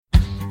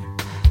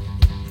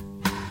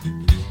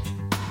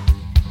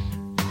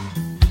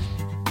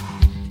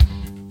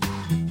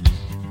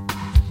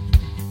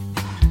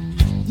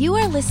You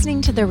are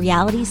listening to the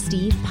Reality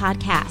Steve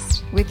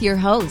podcast with your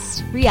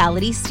host,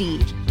 Reality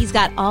Steve. He's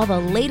got all the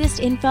latest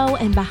info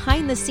and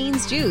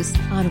behind-the-scenes juice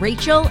on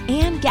Rachel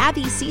and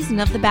Gabby's season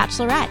of The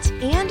Bachelorette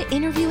and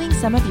interviewing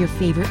some of your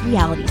favorite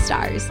reality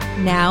stars.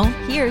 Now,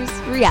 here's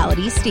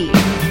Reality Steve.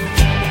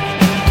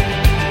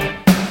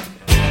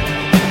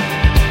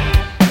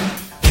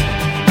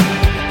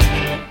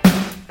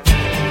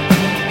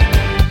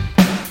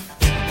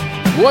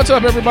 What's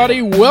up,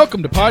 everybody?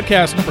 Welcome to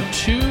podcast number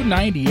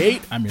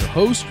 298. I'm your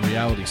host,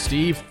 Reality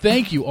Steve.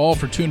 Thank you all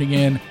for tuning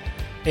in.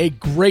 A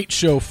great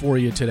show for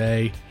you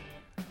today.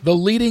 The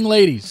leading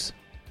ladies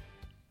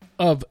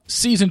of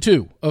Season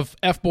 2 of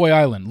FBoy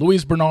Island,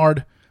 Louise,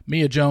 Barnard,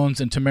 Mia Jones,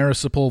 and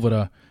Tamaris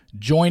Sepulveda,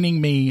 joining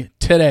me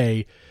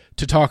today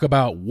to talk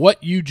about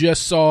what you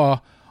just saw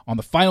on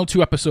the final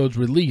 2 episodes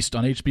released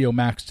on HBO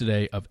Max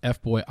today of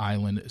FBoy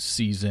Island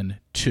Season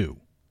 2.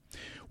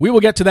 We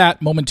will get to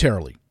that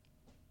momentarily.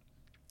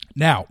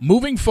 Now,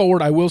 moving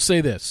forward, I will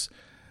say this.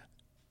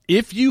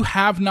 If you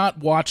have not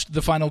watched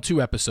the final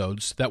 2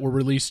 episodes that were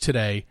released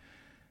today,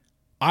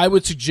 I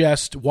would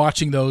suggest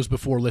watching those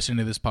before listening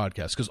to this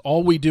podcast, because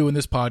all we do in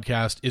this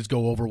podcast is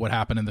go over what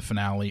happened in the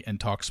finale and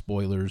talk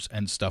spoilers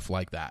and stuff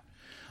like that.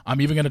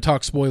 I'm even going to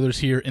talk spoilers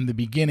here in the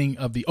beginning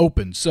of the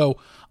open. So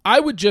I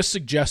would just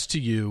suggest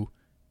to you,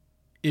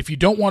 if you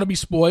don't want to be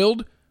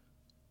spoiled,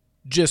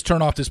 just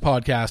turn off this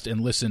podcast and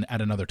listen at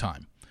another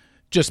time,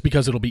 just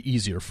because it'll be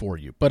easier for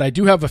you. But I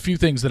do have a few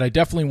things that I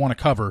definitely want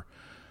to cover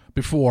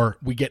before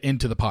we get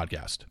into the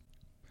podcast.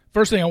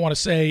 First thing I want to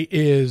say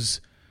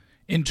is,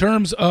 in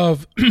terms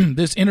of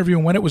this interview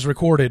and when it was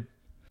recorded,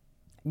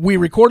 we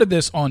recorded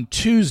this on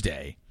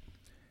Tuesday,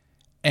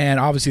 and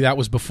obviously that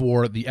was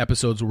before the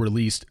episodes were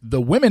released.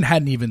 The women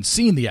hadn't even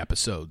seen the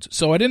episodes,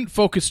 so I didn't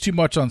focus too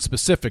much on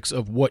specifics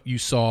of what you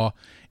saw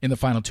in the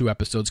final 2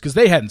 episodes, because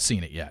they hadn't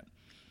seen it yet.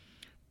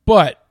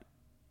 But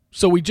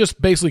so we just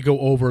basically go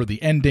over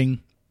the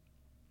ending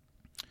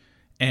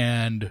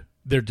and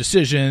their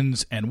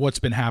decisions and what's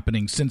been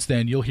happening since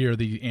then. You'll hear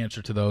the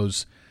answer to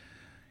those.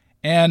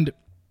 And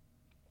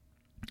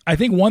I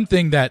think one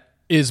thing that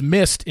is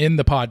missed in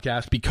the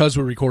podcast, because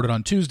we recorded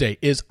on Tuesday,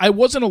 is I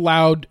wasn't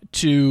allowed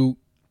to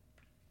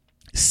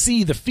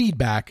see the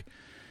feedback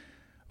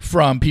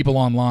from people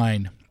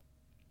online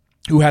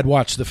who had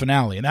watched the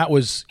finale. And that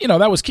was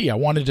key. I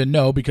wanted to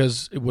know,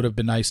 because it would have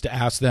been nice to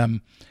ask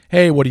them,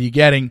 hey, what are you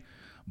getting?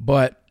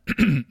 But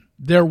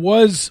there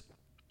was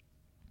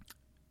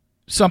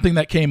something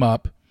that came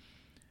up,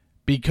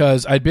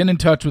 because I'd been in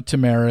touch with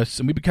Tamaris,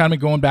 and we've been kind of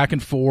going back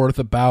and forth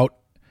about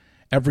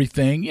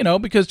everything,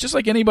 because just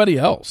like anybody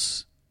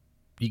else,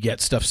 you get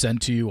stuff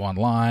sent to you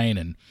online,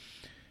 and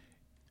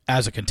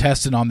as a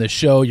contestant on this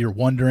show, you're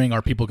wondering,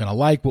 are people going to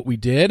like what we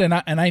did? And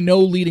I know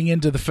leading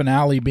into the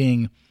finale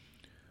being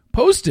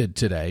posted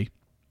today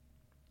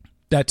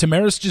that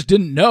Tamaris just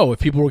didn't know if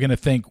people were going to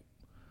think,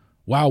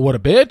 wow, what a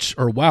bitch,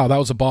 or wow, that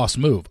was a boss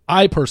move.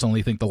 I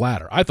personally think the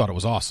latter. I thought it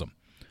was awesome.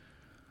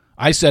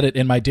 I said it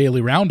in my daily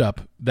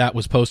roundup that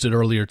was posted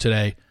earlier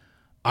today.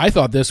 I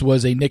thought this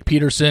was a Nick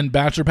Peterson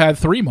Bachelor Pad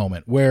 3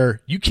 moment,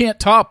 where you can't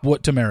top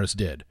what Tamaris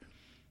did.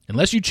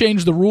 Unless you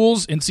change the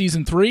rules in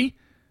Season 3,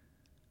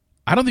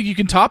 I don't think you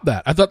can top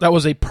that. I thought that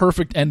was a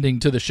perfect ending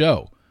to the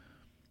show,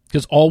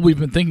 because all we've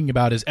been thinking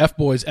about is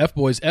F-boys,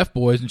 F-boys,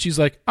 F-boys, and she's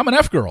like, I'm an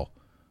F-girl.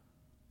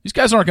 These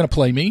guys aren't going to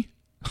play me.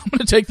 I'm going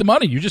to take the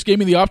money. You just gave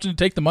me the option to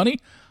take the money.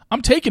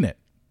 I'm taking it,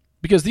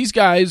 because these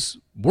guys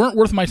weren't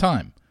worth my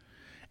time.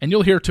 And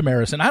you'll hear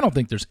Tamaris, and I don't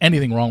think there's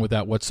anything wrong with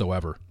that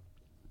whatsoever.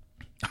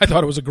 I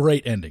thought it was a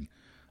great ending.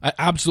 I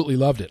absolutely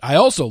loved it. I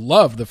also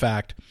loved the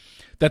fact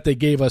that they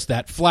gave us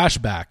that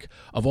flashback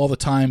of all the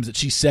times that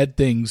she said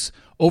things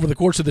over the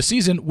course of the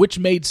season, which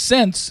made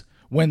sense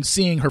when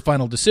seeing her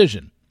final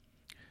decision.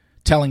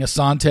 Telling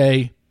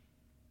Asante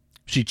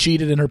she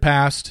cheated in her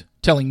past.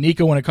 Telling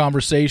Nico in a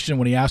conversation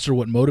when he asked her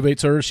what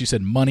motivates her, she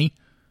said money.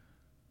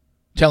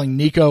 Telling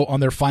Nico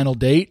on their final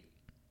date,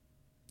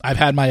 I've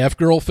had my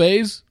F-girl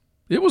phase.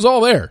 It was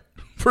all there,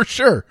 for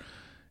sure.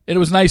 And it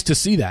was nice to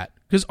see that.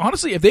 Because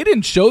honestly, if they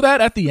didn't show that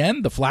at the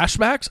end, the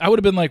flashbacks, I would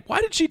have been like, why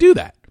did she do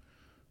that?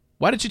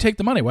 Why did she take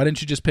the money? Why didn't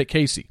she just pick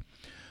Casey?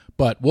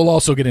 But we'll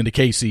also get into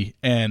Casey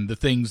and the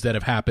things that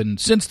have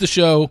happened since the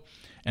show,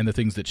 and the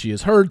things that she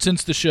has heard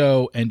since the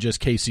show, and just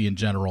Casey in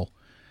general.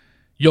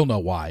 You'll know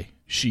why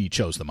she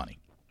chose the money.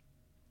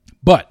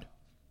 But,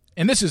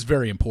 and this is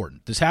very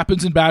important, this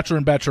happens in Bachelor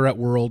and Bachelorette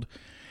world,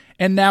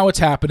 and now it's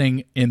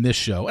happening in this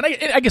show. And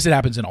I guess it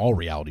happens in all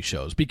reality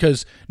shows,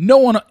 because no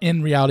one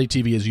in reality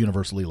TV is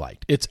universally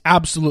liked. It's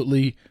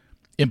absolutely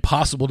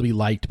impossible to be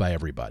liked by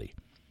everybody.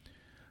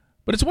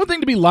 But it's one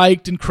thing to be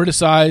liked and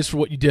criticized for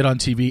what you did on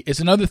TV. It's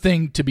another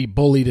thing to be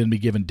bullied and be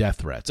given death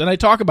threats. And I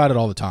talk about it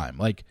all the time.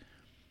 Like,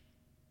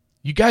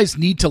 you guys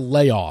need to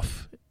lay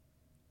off.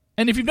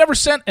 And if you've never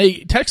sent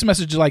a text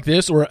message like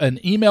this, or an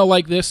email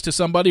like this to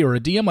somebody, or a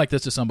DM like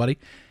this to somebody,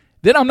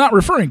 then I'm not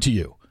referring to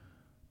you.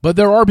 But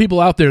there are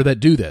people out there that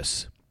do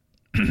this.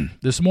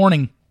 This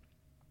morning,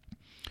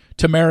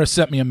 Tamaris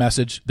sent me a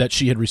message that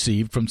she had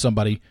received from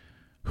somebody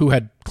who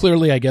had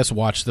clearly, I guess,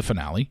 watched the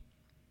finale.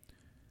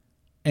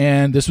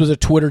 and this was a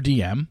Twitter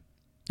DM,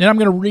 and I'm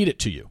going to read it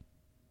to you.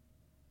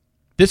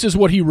 This is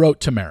what he wrote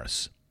to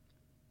Tamaris.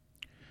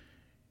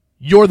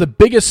 You're the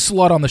biggest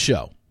slut on the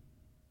show.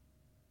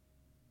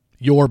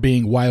 You're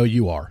being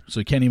Y-O-U-R, so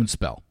he can't even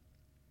spell.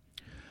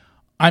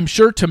 I'm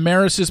sure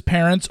Tamaris'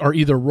 parents are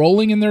either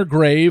rolling in their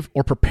grave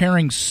or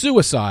preparing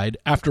suicide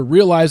after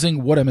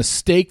realizing what a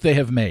mistake they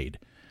have made.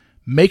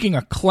 Making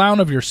a clown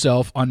of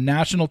yourself on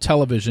national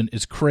television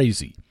is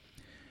crazy.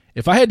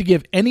 If I had to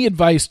give any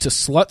advice to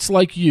sluts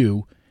like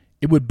you,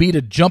 it would be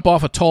to jump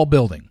off a tall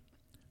building.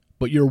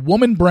 But your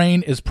woman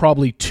brain is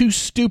probably too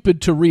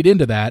stupid to read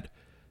into that,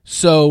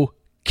 so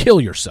kill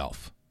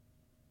yourself.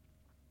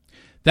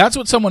 That's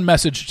what someone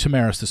messaged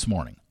Tamaris this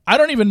morning. I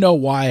don't even know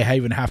why I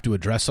even have to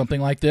address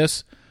something like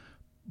this,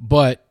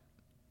 but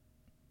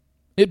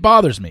it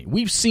bothers me.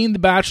 We've seen The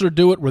Bachelor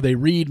do it where they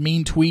read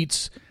mean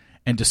tweets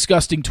and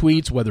disgusting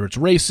tweets, whether it's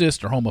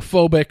racist or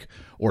homophobic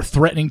or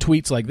threatening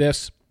tweets like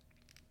this,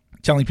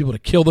 telling people to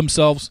kill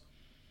themselves.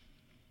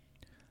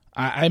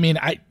 I mean,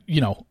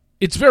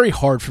 it's very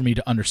hard for me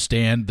to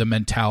understand the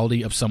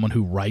mentality of someone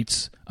who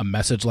writes a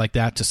message like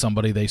that to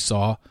somebody they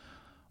saw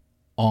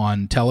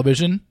on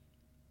television.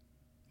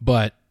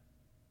 But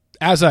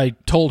as I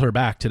told her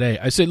back today,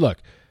 I said, look,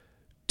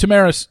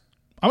 Tamaris,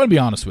 I'm going to be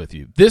honest with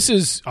you. This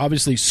is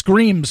obviously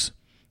screams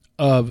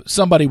of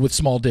somebody with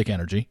small dick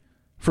energy,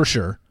 for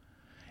sure.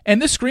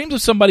 And this screams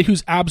of somebody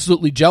who's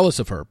absolutely jealous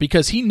of her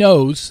because he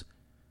knows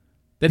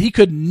that he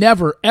could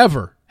never,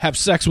 ever have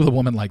sex with a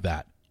woman like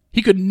that.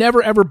 He could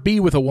never, ever be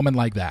with a woman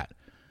like that.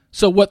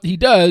 So what he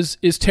does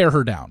is tear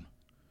her down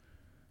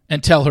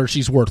and tell her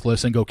she's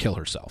worthless and go kill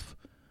herself.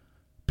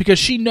 Because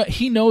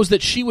he knows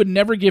that she would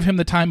never give him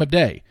the time of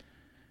day.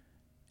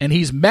 And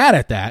he's mad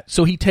at that,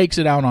 so he takes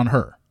it out on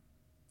her.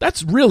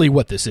 That's really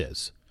what this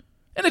is.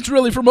 And it's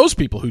really for most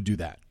people who do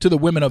that to the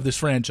women of this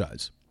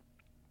franchise.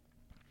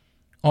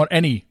 On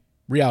any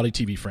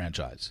reality TV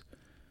franchise.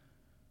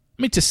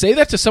 I mean, to say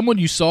that to someone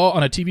you saw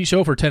on a TV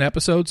show for 10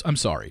 episodes, I'm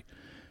sorry.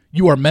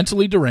 You are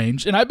mentally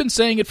deranged, and I've been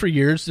saying it for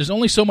years. There's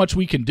only so much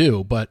we can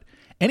do, but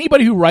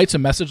anybody who writes a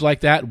message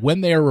like that when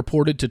they are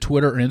reported to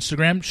Twitter or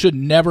Instagram should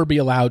never be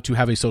allowed to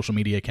have a social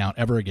media account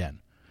ever again.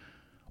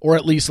 Or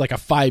at least like a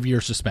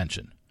 5-year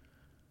suspension.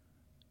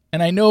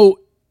 And I know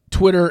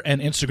Twitter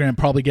and Instagram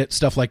probably get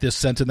stuff like this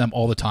sent to them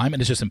all the time,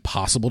 and it's just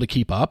impossible to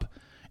keep up.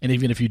 And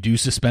even if you do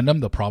suspend them,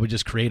 they'll probably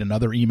just create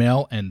another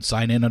email and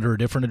sign in under a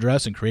different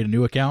address and create a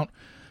new account.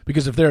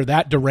 Because if they're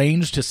that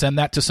deranged to send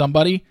that to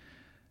somebody,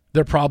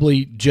 they're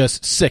probably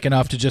just sick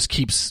enough to just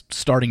keep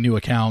starting new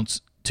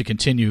accounts to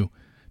continue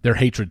their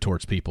hatred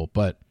towards people.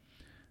 But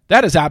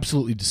that is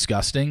absolutely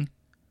disgusting.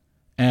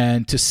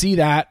 And to see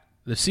that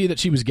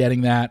she was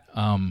getting that,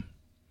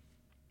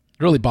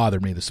 really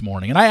bothered me this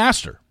morning. And I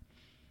asked her.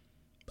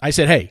 I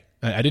said, hey,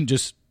 I didn't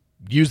just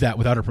use that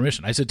without her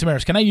permission. I said,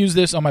 Tamaris, can I use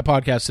this on my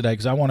podcast today?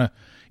 Because I want to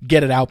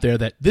get it out there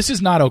that this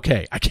is not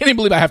okay. I can't even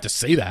believe I have to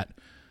say that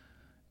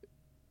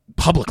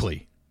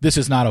publicly. This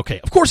is not okay.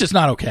 Of course it's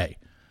not okay.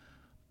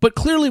 But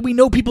clearly we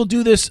know people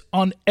do this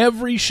on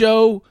every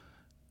show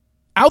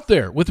out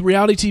there with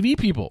reality TV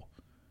people.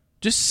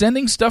 Just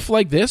sending stuff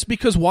like this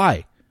because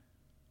why?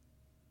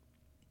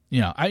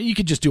 You know, you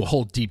could just do a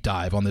whole deep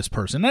dive on this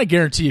person. And I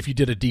guarantee if you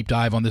did a deep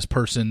dive on this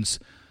person's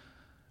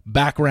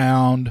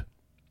background,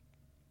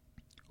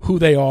 who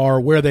they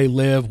are, where they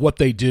live, what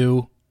they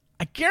do,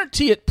 I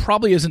guarantee it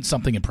probably isn't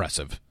something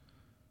impressive.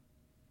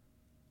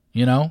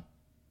 You know?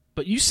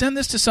 But you send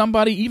this to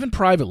somebody, even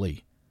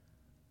privately,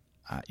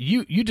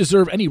 you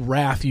deserve any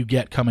wrath you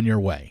get coming your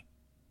way.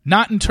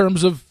 Not in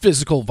terms of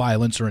physical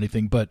violence or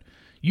anything, but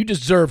you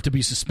deserve to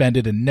be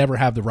suspended and never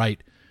have the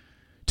right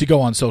to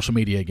go on social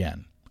media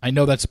again. I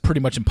know that's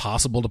pretty much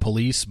impossible to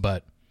police,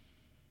 but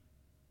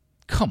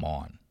come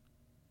on.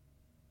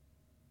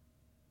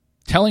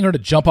 Telling her to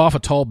jump off a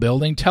tall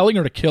building, telling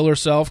her to kill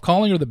herself,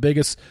 calling her the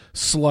biggest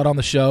slut on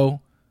the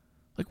show.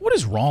 Like, what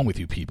is wrong with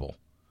you people?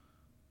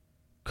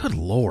 Good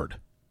Lord.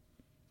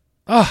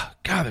 Oh,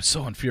 God, that's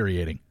so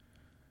infuriating.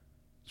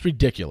 It's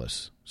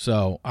ridiculous.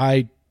 So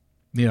I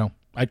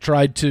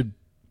tried to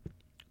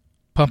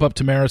pump up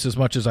Tamaris as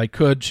much as I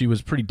could. She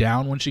was pretty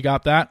down when she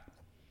got that.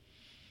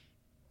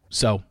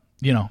 So,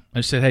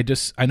 I said, hey,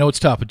 I know it's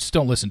tough, but just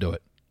don't listen to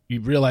it.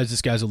 You realize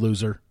this guy's a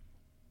loser.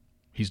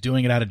 He's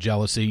doing it out of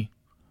jealousy.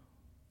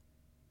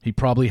 He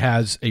probably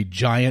has a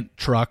giant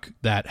truck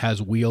that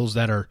has wheels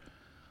that are,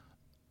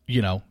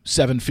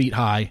 7 feet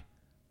high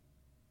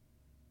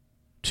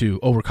to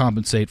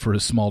overcompensate for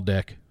his small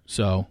dick.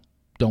 So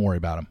don't worry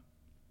about him.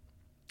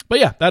 But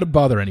yeah, that would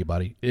bother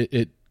anybody.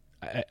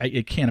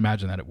 I can't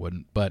imagine that it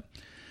wouldn't. But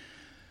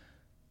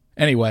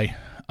anyway,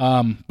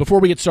 before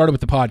we get started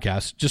with the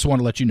podcast, just want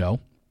to let you know,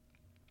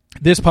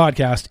 this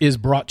podcast is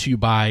brought to you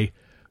by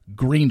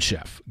Green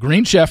Chef.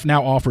 Green Chef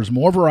now offers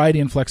more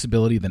variety and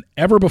flexibility than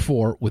ever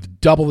before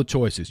with double the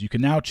choices. You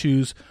can now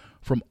choose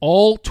from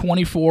all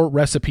 24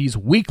 recipes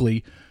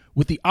weekly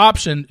with the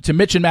option to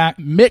mix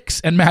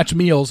and match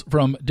meals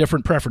from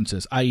different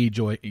preferences, i.e.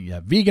 you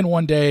have vegan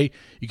one day,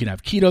 you can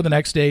have keto the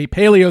next day,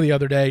 paleo the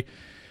other day.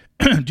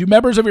 Do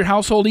members of your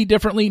household eat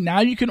differently?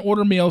 Now you can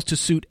order meals to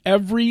suit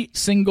every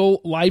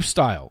single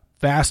lifestyle.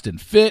 Fast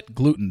and fit,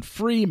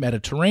 gluten-free,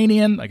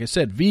 Mediterranean, like I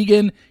said,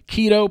 vegan,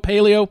 keto,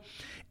 paleo.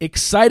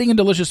 Exciting and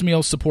delicious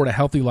meals support a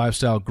healthy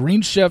lifestyle.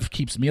 Green Chef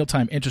keeps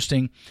mealtime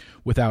interesting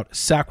without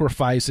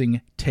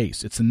sacrificing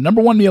taste. It's the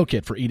 #1 meal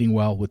kit for eating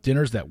well with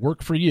dinners that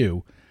work for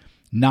you,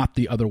 not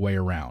the other way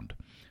around.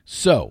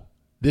 So,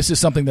 this is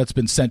something that's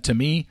been sent to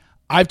me.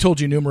 I've told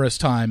you numerous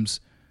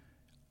times,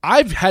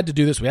 I've had to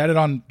do this. We had it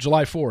on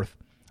July 4th.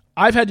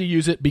 I've had to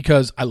use it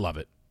because I love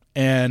it.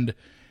 And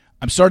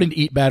I'm starting to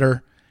eat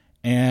better.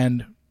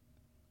 And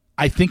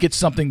I think it's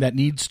something that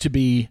needs to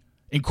be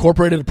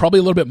incorporated probably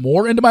a little bit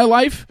more into my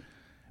life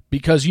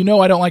because I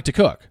don't like to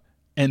cook.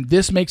 And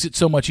this makes it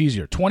so much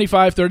easier.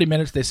 25, 30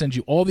 minutes. They send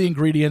you all the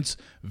ingredients.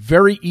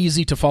 Very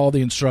easy to follow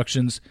the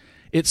instructions.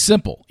 It's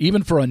simple.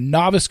 Even for a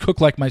novice cook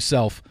like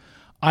myself,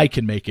 I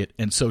can make it,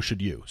 and so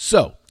should you.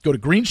 So go to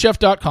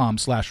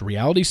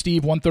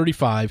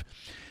greenchef.com/realitysteve135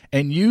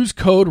 and use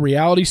code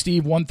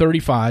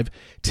realitysteve135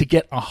 to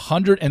get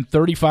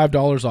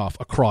 $135 off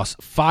across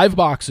 5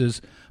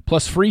 boxes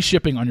plus free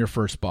shipping on your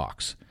first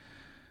box.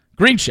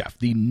 Green Chef,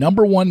 the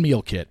 #1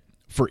 meal kit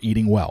for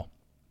eating well.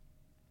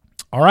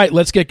 All right,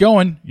 let's get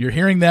going. You're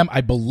hearing them. I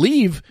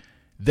believe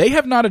they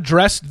have not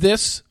addressed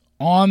this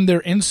on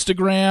their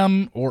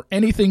Instagram or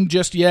anything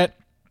just yet.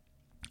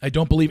 I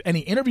don't believe any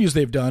interviews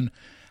they've done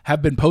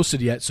have been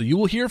posted yet, so you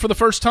will hear for the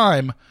first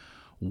time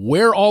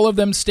where all of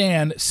them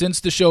stand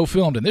since the show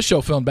filmed, and this show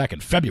filmed back in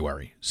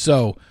February.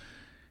 So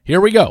here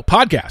we go.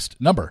 Podcast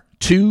number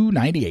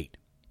 298.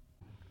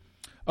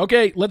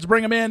 Okay, let's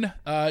bring them in.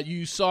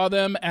 You saw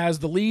them as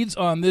the leads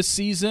on this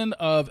season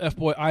of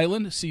FBoy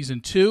Island, Season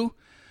 2.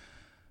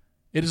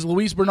 It is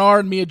Louise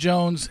Barnard, Mia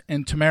Jones,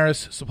 and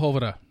Tamaris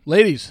Sepulveda.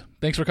 Ladies,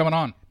 thanks for coming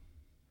on.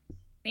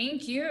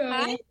 Thank you.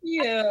 Thank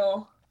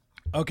you.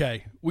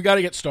 Okay, we got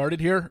to get started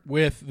here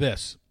with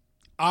this.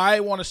 I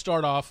want to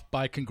start off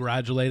by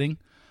congratulating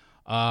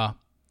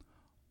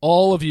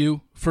all of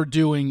you for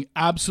doing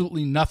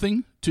absolutely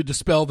nothing to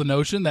dispel the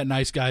notion that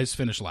nice guys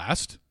finish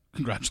last.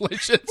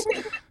 Congratulations.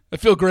 I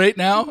feel great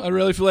now. I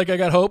really feel like I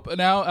got hope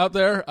now out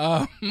there.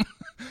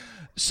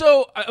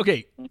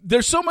 Okay,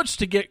 there's so much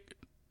to get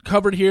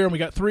covered here, and we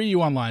got 3 of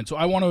you online, so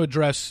I want to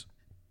address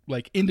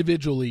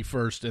individually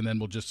first, and then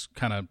we'll just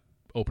kind of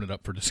open it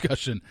up for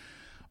discussion.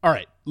 All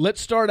right,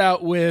 let's start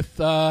out with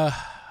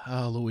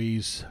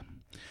Louise.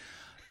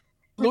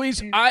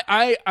 Louise,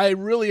 I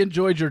really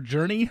enjoyed your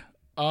journey.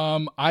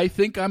 I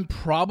think I'm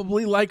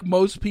probably like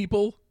most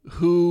people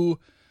who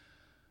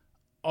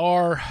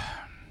are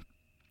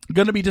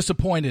going to be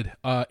disappointed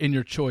in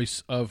your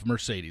choice of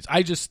Mercedes.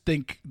 I just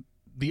think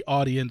the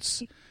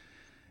audience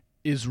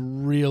is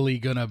really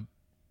going to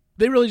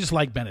they really just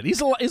like Bennett.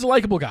 He's a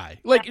likable guy.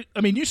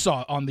 You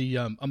saw on the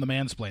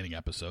mansplaining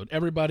episode,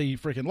 everybody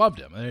freaking loved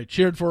him. They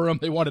cheered for him.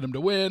 They wanted him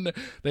to win.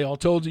 They all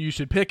told you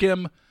should pick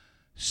him.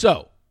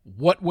 So,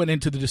 what went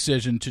into the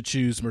decision to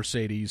choose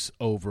Mercedes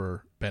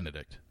over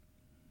Benedict?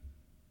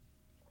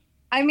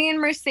 I mean,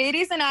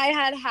 Mercedes and I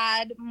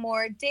had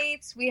more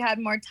dates. We had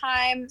more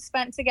time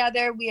spent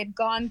together. We had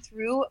gone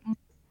through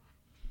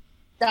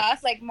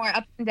stuff, more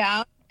up and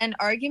down and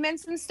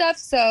arguments and stuff.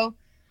 So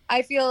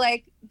I feel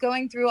like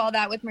going through all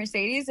that with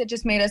Mercedes, it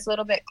just made us a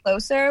little bit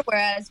closer.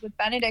 Whereas with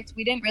Benedict,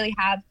 we didn't really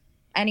have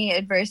any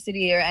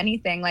adversity or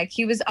anything.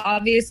 He's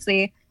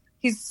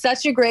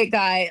such a great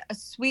guy, a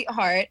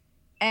sweetheart.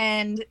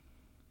 And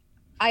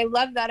I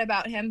love that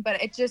about him,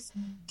 but it just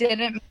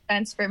didn't make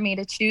sense for me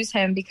to choose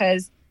him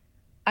because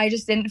I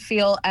just didn't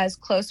feel as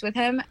close with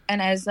him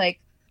and as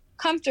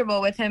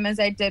comfortable with him as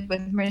I did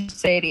with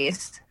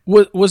Mercedes.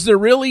 Was there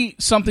really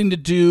something to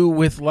do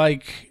with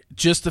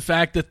just the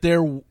fact that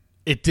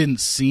it didn't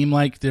seem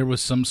like there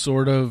was some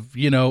sort of,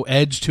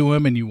 edge to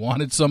him and you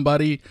wanted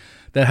somebody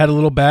that had a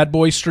little bad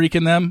boy streak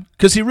in them?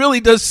 Because he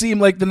really does seem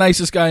like the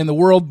nicest guy in the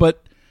world,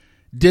 but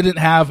didn't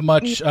have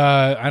much,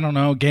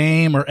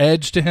 game or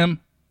edge to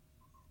him?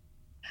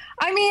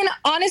 I mean,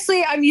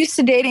 honestly, I'm used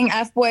to dating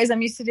F-boys.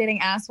 I'm used to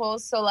dating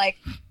assholes. So, I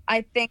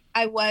think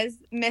I was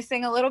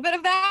missing a little bit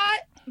of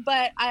that.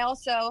 But I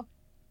also,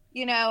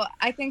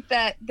 I think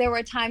that there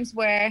were times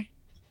where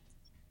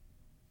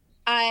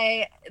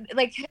it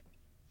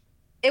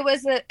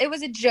was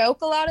a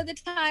joke a lot of the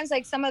times.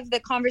 Some of the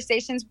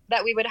conversations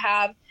that we would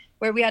have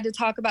where we had to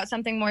talk about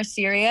something more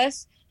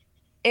serious,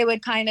 it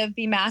would kind of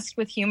be masked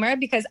with humor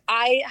because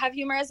I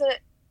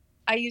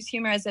use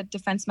humor as a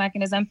defense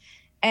mechanism.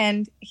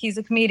 And he's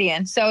a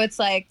comedian. So it's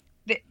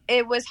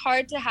it was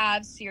hard to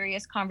have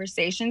serious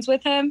conversations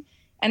with him.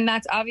 And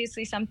that's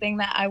obviously something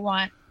that I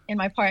want in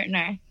my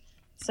partner.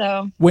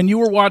 So when you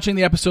were watching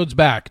the episodes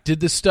back,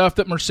 did the stuff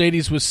that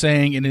Mercedes was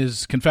saying in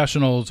his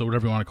confessionals or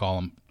whatever you want to call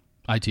them,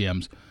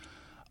 ITMs,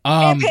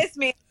 it pissed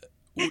me.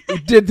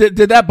 did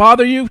that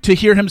bother you to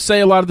hear him say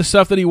a lot of the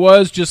stuff that he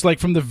was just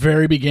from the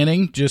very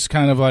beginning, just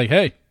kind of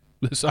hey,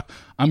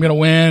 I'm going to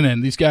win.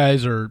 And these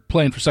guys are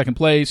playing for second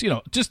place.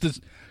 Just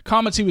this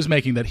comments he was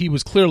making that he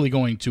was clearly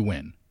going to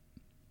win.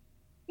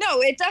 No,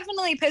 it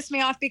definitely pissed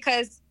me off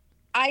because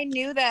I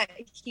knew that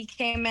he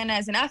came in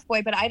as an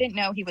F-boy, but I didn't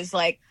know he was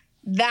like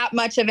that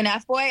much of an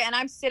F-boy. And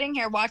I'm sitting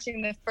here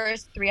watching the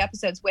first 3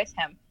 episodes with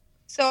him.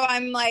 So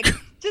I'm like,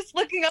 just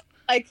looking up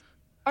like,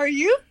 are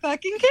you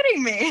fucking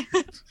kidding me?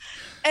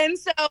 And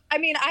so, I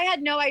mean, I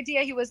had no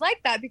idea he was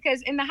like that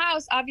because in the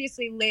house,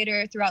 obviously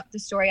later throughout the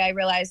story, I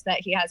realized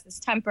that he has this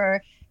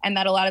temper and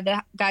that a lot of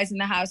the guys in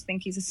the house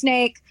think he's a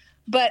snake.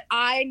 But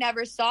I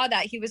never saw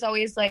that. He was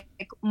always like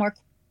more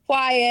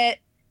quiet.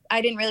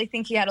 I didn't really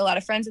think he had a lot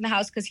of friends in the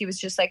house because he was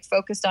just like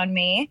focused on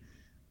me.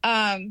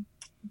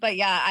 But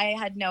yeah, I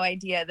had no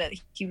idea that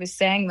he was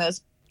saying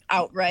those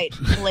outright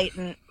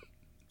blatant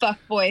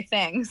fuckboy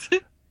things.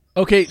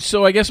 Okay,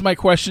 so I guess my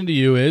question to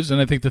you is, and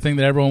I think the thing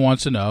that everyone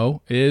wants to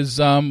know is,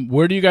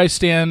 where do you guys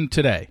stand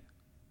today?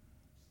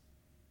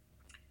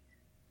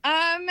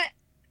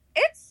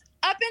 It's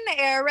up in the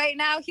air right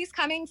now. He's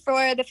coming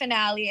for the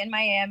finale in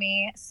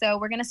Miami, so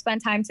we're going to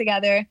spend time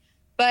together.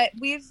 But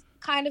we've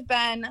kind of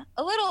been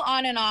a little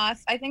on and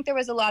off. I think there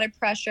was a lot of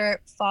pressure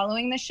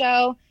following the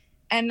show,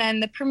 and then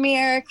the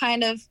premiere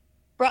kind of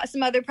brought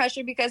some other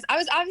pressure because I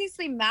was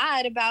obviously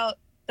mad about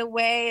the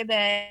way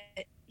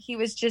that he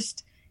was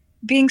just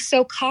being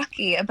so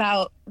cocky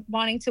about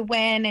wanting to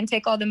win and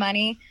take all the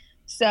money.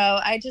 So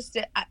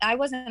I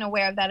wasn't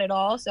aware of that at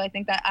all. So I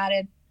think that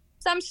added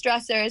some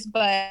stressors,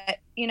 but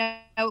you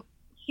know,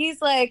 he's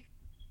a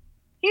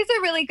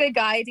really good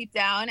guy deep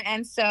down.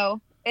 And so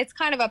it's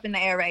kind of up in the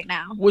air right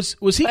now. Was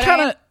he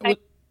kind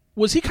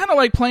of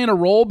like playing a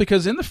role?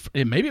 Because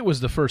maybe it was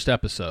the first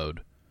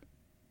episode,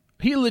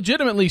 he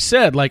legitimately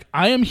said like,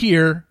 I am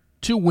here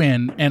to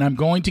win and I'm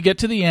going to get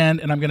to the end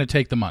and I'm going to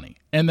take the money.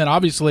 And then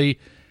obviously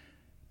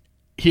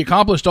he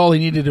accomplished all he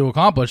needed to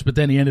accomplish, but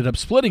then he ended up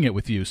splitting it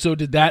with you. So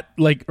did that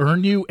like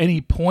earn you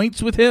any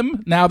points with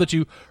him now that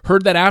you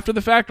heard that after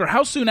the fact? Or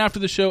how soon after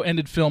the show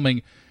ended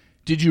filming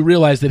did you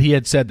realize that he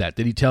had said that?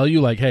 Did he tell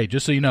you like, hey,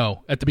 just so you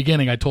know, at the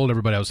beginning I told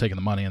everybody I was taking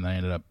the money and I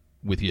ended up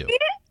with you?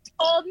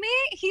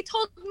 He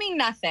told me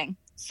nothing.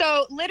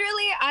 So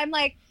literally I'm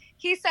like,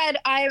 he said,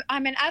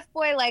 I'm an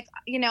F-boy, like,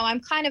 you know, I'm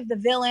kind of the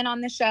villain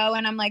on the show.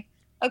 And I'm like,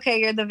 okay,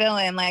 you're the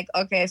villain. Like,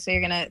 okay, so you're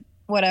going to,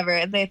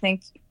 whatever. They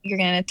think you're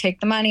going to take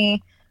the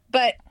money.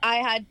 But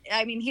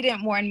he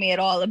didn't warn me at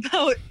all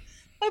about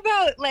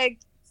like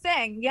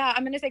saying, yeah,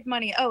 I'm going to take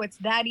money. Oh, it's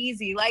that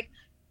easy. Like,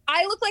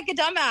 I look like a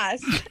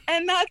dumbass.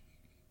 And that's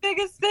the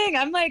biggest thing.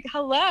 I'm like,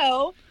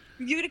 hello,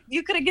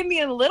 you could have given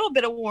me a little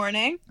bit of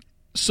warning.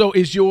 So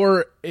is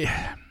your,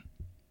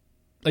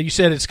 like you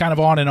said, it's kind of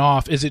on and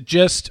off. Is it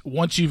just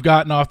once you've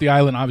gotten off the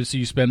island,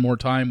 obviously you spend more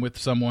time with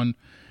someone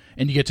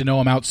and you get to know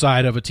them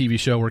outside of a TV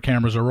show where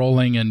cameras are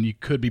rolling and you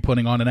could be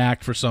putting on an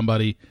act for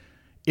somebody.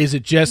 Is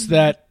it just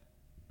that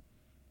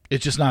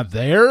it's just not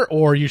there,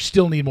 or you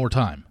still need more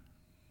time?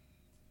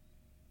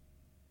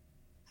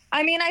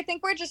 I mean, I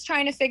think we're just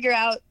trying to figure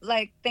out,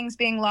 like, things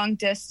being long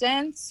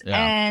distance. Yeah.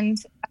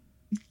 And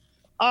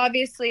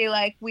obviously,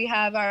 like, we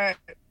have our,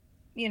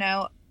 you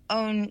know,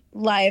 own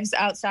lives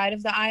outside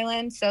of the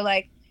island. So,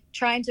 like,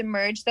 trying to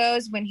merge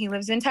those when he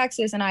lives in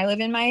Texas and I live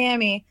in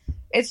Miami,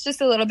 it's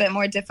just a little bit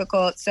more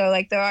difficult. So,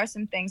 like, there are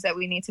some things that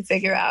we need to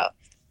figure out.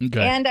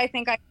 Okay. And I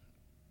think I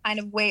kind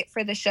of wait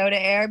for the show to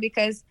air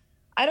because,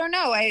 I don't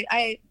know,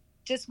 I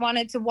just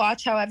wanted to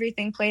watch how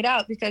everything played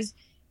out because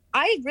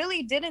I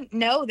really didn't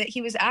know that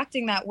he was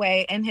acting that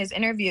way in his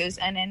interviews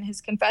and in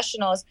his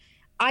confessionals.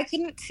 I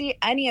couldn't see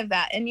any of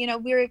that. And, you know,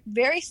 we were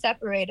very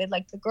separated.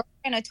 Like, the girls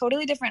were in a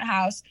totally different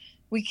house.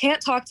 We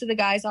can't talk to the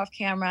guys off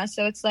camera.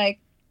 So it's like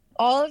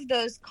all of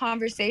those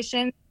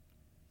conversations.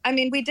 I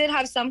mean, we did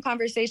have some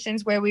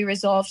conversations where we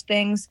resolved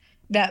things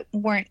that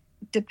weren't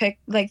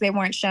they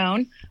weren't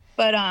shown.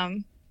 But,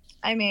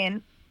 I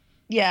mean,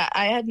 yeah,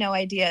 I had no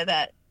idea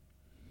that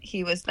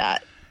he was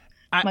that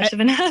much of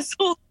an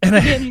asshole.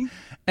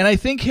 And I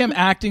think him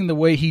acting the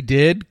way he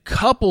did,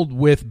 coupled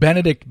with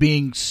Benedict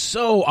being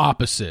so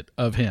opposite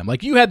of him,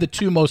 like you had the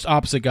two most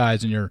opposite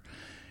guys in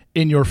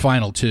your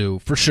final two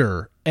for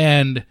sure.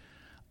 And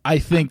I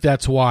think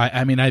that's why.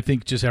 I mean, I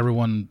think just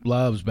everyone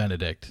loves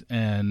Benedict,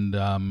 and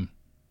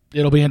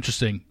it'll be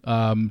interesting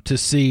to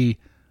see.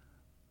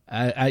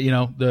 You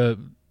know, the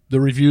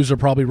reviews are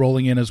probably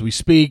rolling in as we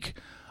speak.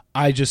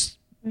 I just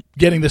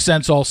getting the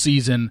sense all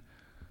season,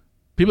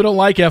 people don't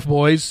like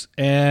F-boys,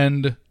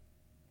 and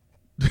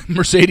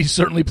Mercedes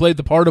certainly played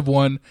the part of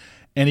one,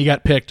 and he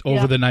got picked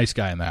over the nice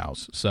guy in the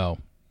house. So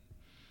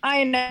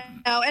I know.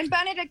 And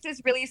Benedict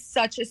is really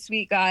such a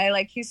sweet guy.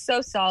 Like, he's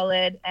so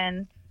solid.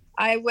 And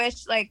I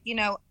wish, like, you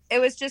know, it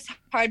was just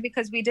hard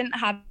because we didn't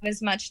have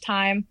as much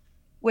time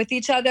with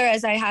each other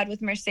as I had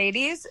with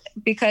Mercedes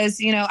because,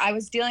 you know, I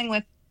was dealing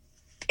with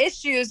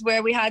issues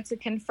where we had to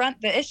confront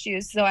the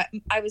issues. So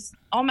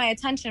all my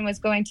attention was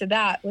going to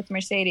that with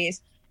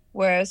Mercedes,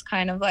 where it was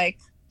kind of like,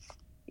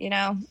 you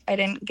know, I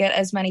didn't get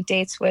as many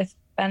dates with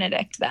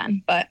Benedict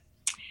then, but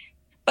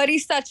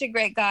he's such a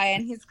great guy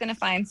and he's going to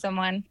find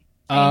someone.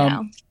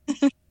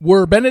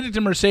 Were Benedict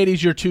and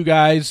Mercedes your two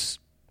guys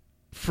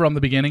from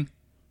the beginning?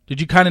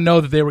 Did you kind of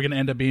know that they were going to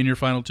end up being your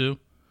final two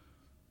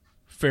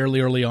fairly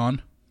early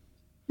on?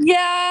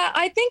 Yeah,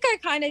 I think I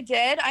kind of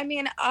did. I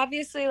mean,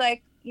 obviously,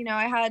 like,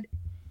 I had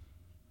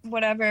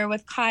whatever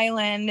with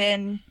Kylan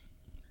and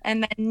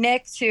then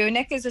Nick too.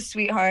 Nick is a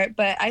sweetheart,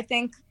 but I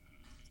think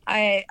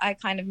I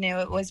kind of knew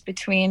it was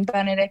between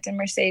Benedict and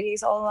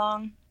Mercedes all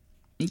along.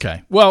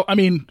 Okay. Well, I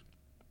mean,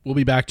 we'll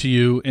be back to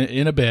you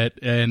in a bit,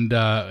 and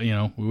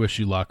we wish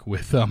you luck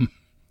with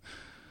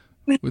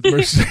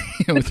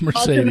with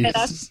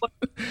Mercedes.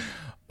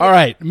 All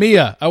right,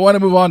 Mia, I want to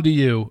move on to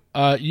you.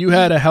 You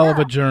had a hell of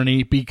a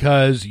journey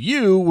because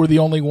you were the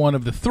only one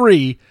of the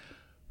three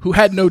who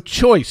had no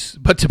choice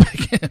but to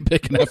pick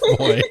an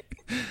F-boy.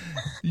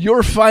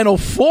 Your final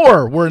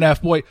four were an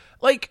F-boy.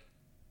 Like,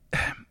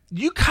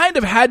 you kind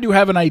of had to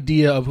have an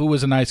idea of who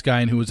was a nice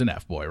guy and who was an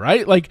F-boy,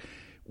 right? Like,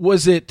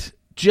 was it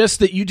just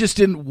that you just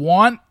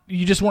weren't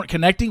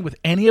connecting with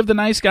any of the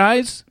nice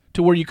guys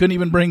to where you couldn't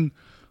even bring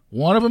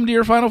one of them to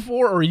your final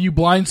four, or are you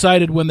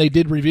blindsided when they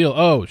did reveal,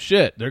 oh,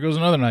 shit, there goes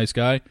another nice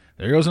guy.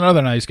 There goes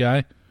another nice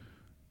guy.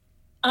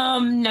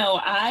 No,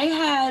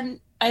 I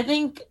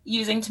think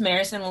using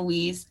Tamaris and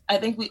Louise, I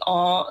think we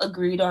all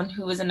agreed on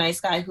who was a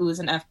nice guy, who was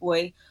an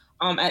F-boy.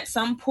 At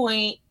some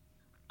point,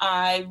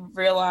 I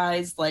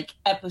realized, like,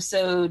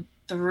 episode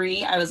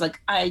 3, I was like,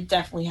 I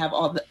definitely have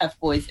all the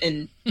F-boys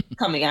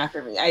coming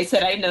after me. I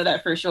said, I know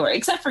that for sure,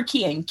 except for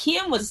Kian.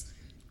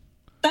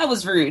 That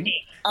was rude.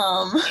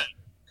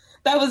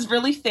 That was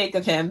really fake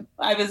of him.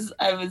 I was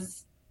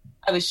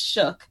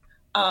shook.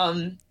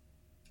 But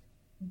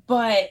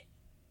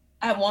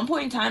at one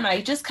point in time,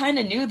 I just kind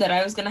of knew that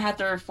I was going to have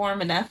to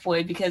reform an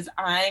F-boy because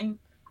I'm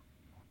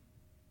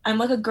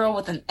like a girl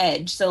with an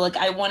edge. So, like,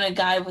 I want a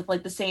guy with,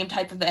 like, the same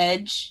type of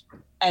edge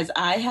as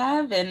I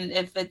have. And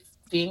if it's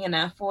being an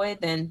F-boy,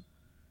 then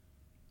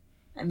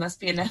I must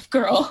be an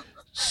F-girl.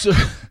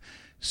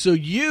 So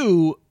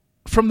you,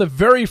 from the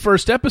very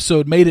first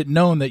episode, made it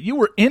known that you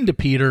were into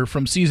Peter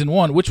from season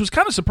 1, which was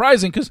kind of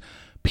surprising because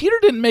Peter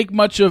didn't make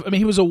much of, I mean,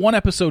 he was a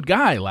 1-episode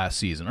guy last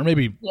season, or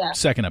maybe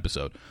second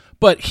episode,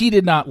 but he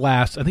did not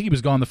last. I think he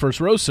was gone the first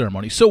rose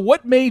ceremony. So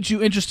what made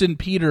you interested in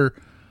Peter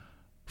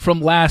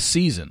from last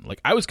season? Like,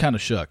 I was kind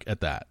of shook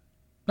at that.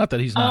 Not that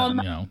he's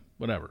not,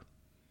 whatever.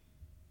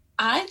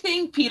 I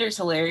think Peter's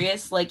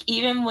hilarious. Like,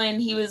 even when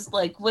he was,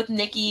 like, with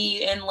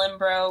Nikki and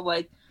Limbro,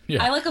 like,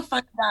 I like a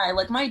fun guy.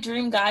 Like, my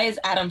dream guy is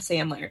Adam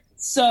Sandler.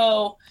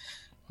 So,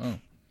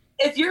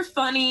 if you're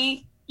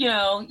funny,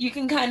 you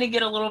can kind of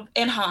get a little,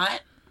 and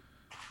hot,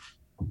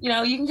 you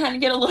can kind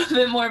of get a little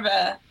bit more of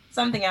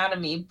something out of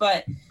me.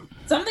 But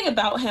something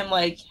about him,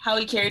 like, how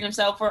he carried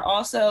himself, or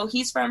also,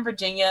 he's from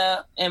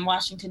Virginia and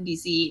Washington,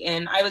 D.C.,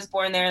 and I was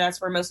born there.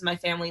 That's where most of my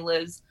family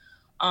lives.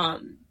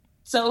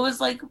 So it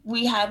was like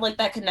we had, like,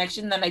 that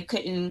connection that I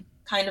couldn't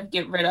kind of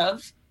get rid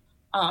of.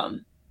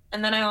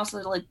 And then I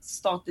also, like,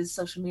 stalked his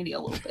social media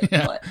a little bit.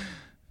 Yeah. But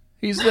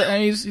he's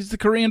the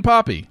Korean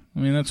Poppy. I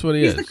mean, that's what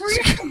he is. He's the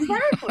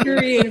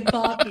Korean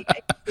Poppy.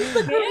 He's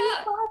the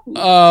Korean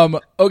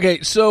Poppy.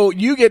 Okay, so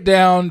you get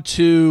down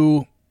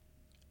to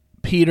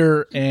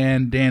Peter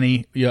and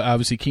Danny.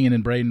 Obviously, Kian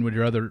and Braden with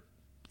your other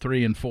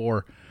 3 and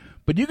 4.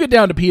 But you get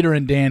down to Peter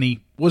and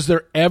Danny. Was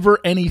there ever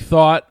any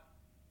thought?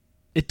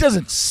 It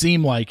doesn't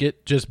seem like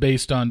it, just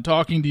based on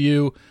talking to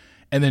you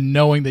and then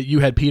knowing that you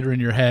had Peter in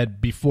your head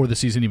before the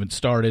season even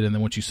started, and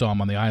then once you saw him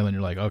on the island,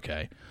 you're like,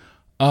 okay.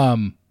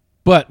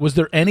 But was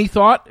there any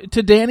thought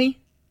to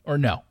Danny, or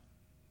no?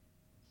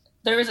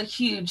 There was a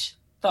huge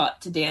thought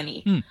to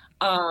Danny.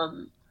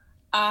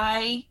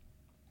 I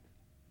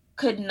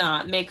could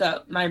not make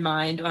up my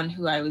mind on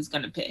who I was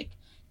going to pick.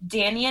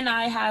 Danny and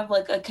I have,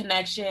 like, a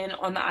connection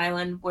on the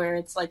island where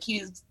it's like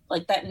he's,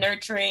 like, that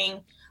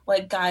nurturing,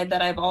 like, guy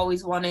that I've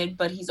always wanted,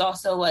 but he's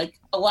also, like,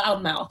 a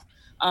loudmouth.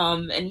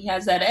 And he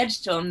has that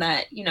edge to him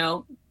that,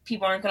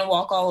 people aren't going to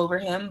walk all over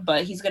him,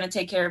 but he's going to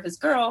take care of his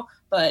girl,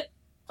 but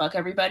fuck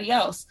everybody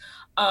else.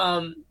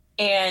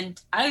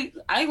 And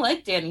I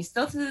like Danny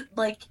still,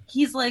 like,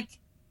 he's like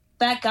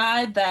that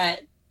guy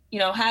that,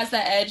 has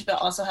that edge,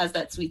 but also has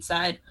that sweet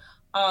side.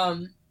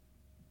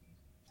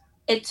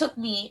 It took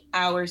me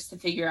hours to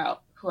figure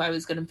out who I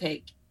was going to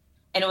pick.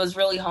 And it was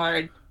really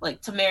hard.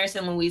 Like, Tamaris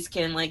and Louise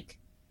can, like,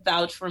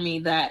 vouch for me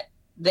that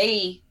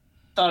they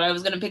thought I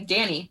was going to pick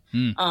Danny.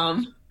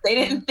 They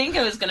didn't think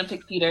I was going to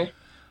pick Peter.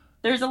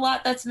 There's a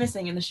lot that's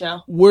missing in the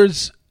show.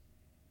 Was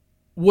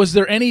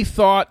there any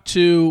thought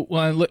to,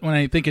 when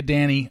I think of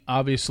Danny,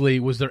 obviously,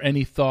 was there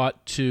any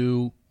thought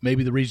to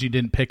maybe the reason you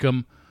didn't pick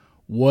him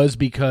was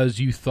because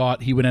you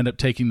thought he would end up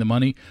taking the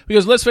money?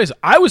 Because let's face it,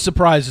 I was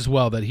surprised as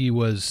well that he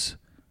was,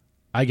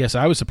 I guess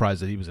I was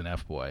surprised that he was an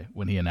F-boy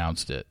when he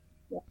announced it.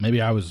 Yeah.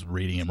 Maybe I was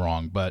reading him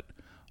wrong, but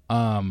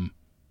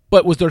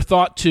was there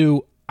thought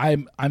to,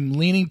 I'm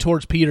leaning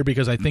towards Peter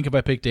because I think if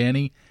I pick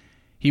Danny,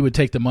 he would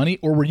take the money,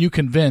 or were you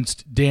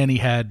convinced Danny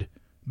had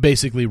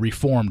basically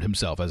reformed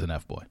himself as an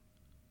F-boy?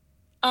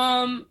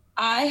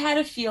 I had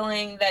a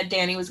feeling that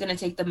Danny was going to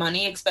take the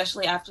money,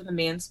 especially after the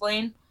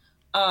mansplain,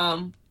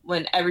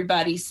 when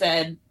everybody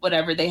said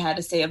whatever they had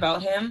to say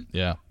about him.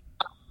 Yeah.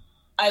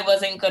 I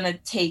wasn't going to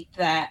take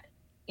that,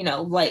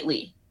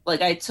 lightly.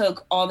 Like, I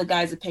took all the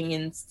guys'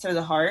 opinions to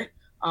the heart.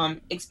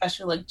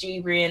 especially like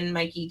Jabrian,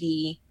 Mikey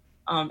D,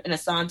 and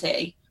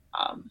Asante,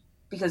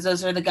 because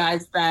those are the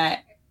guys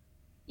that,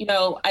 you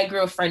know, I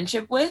grew a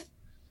friendship with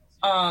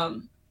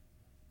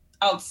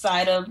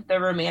outside of the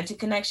romantic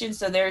connection.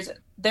 So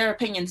their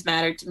opinions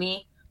matter to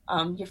me.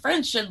 Your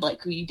friends should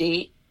like who you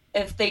date.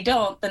 If they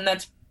don't, then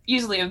that's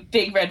usually a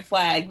big red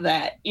flag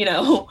that, you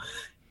know,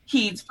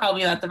 he's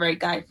probably not the right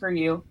guy for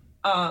you.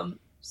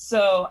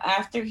 So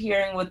after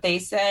hearing what they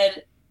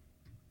said,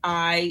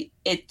 I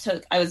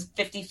was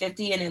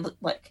 50-50, and it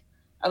looked like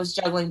I was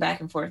juggling back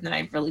and forth, and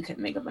I really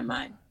couldn't make up my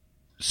mind.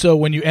 So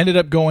when you ended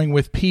up going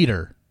with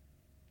Peter,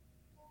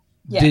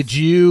 yes. Did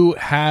you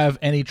have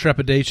any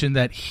trepidation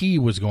that he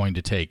was going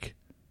to take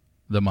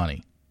the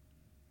money?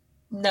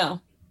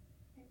 No.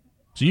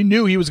 So you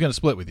knew he was going to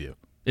split with you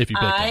if you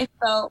picked him. I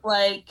felt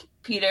like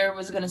Peter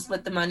was going to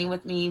split the money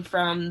with me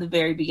from the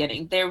very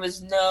beginning. There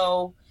was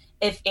no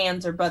ifs,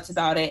 ands, or buts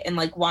about it. And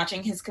like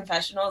watching his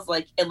confessionals,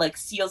 like it like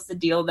seals the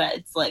deal that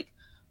it's like,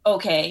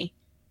 okay,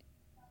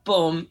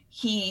 boom,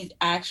 he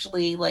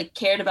actually like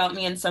cared about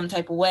me in some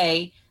type of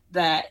way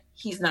that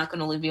he's not going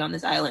to leave me on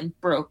this island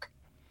broke.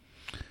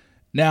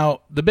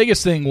 Now, the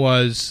biggest thing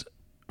was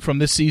from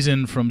this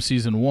season, from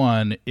season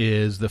 1,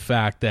 is the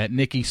fact that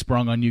Nikki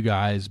sprung on you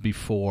guys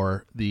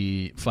before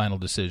the final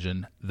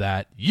decision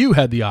that you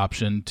had the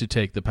option to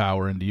take the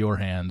power into your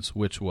hands,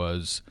 which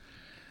was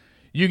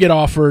you get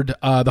offered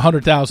the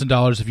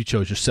 $100,000 if you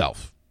chose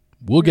yourself.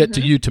 We'll get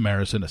to you,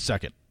 Tamaris, in a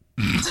second.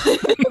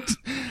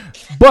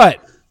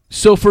 But,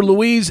 so for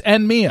Louise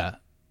and Mia,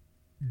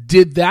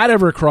 did that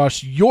ever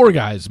cross your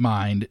guys'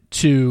 mind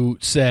to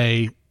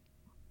say,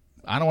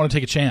 I don't want to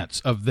take a chance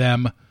of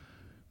them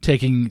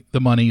taking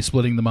the money,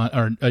 splitting the money,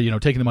 or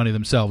taking the money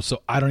themselves,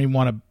 so I don't even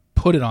want to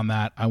put it on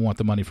that. I want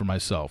the money for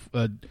myself.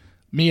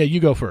 Mia, you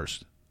go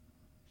first.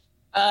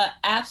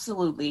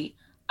 Absolutely.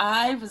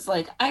 I was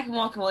like, I can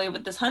walk away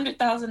with this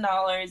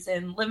 $100,000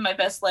 and live my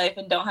best life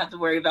and don't have to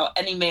worry about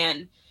any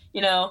man,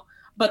 you know?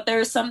 But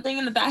there's something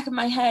in the back of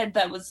my head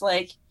that was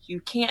like, you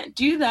can't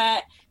do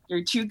that.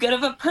 You're too good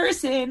of a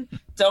person.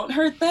 Don't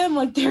hurt them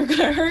like they're going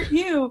to hurt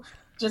you.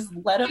 Just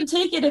let him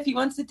take it if he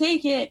wants to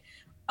take it.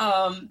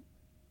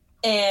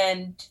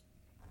 And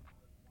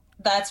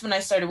that's when I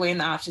started weighing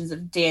the options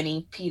of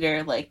Danny,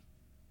 Peter, like,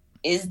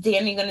 is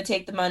Danny going to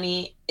take the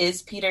money?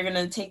 Is Peter going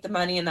to take the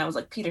money? And I was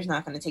like, Peter's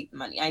not going to take the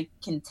money. I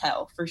can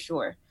tell for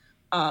sure.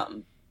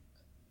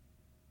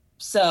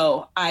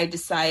 So I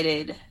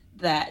decided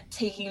that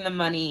taking the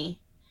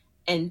money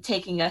and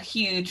taking a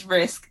huge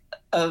risk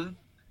of,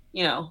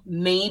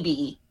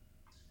 maybe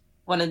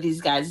one of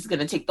these guys is going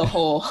to take the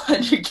whole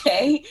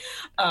 100K,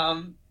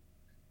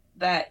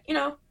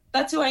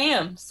 that's who I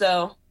am.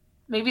 So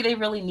maybe they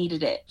really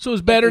needed it. So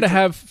it's better to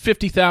have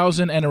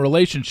 50,000 and a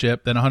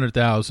relationship than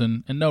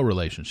 100,000 and no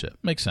relationship.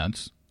 Makes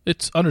sense.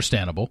 It's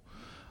understandable.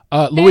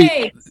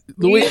 Louise,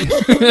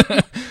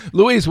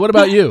 Louise, what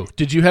about you?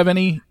 Did you have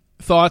any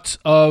thoughts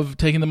of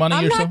taking the money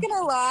yourself? I'm not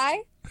gonna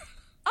lie.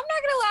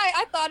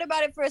 I thought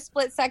about it for a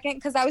split second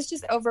because I was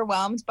just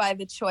overwhelmed by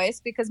the choice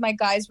because my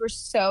guys were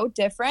so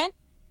different.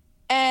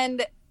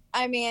 And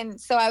I mean,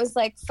 so I was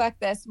like, fuck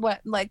this.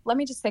 What? Like, let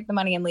me just take the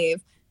money and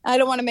leave. I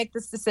don't want to make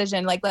this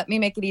decision. Like, let me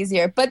make it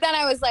easier. But then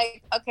I was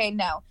like, okay,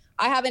 no.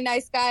 I have a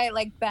nice guy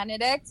like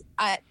Benedict.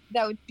 That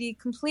would be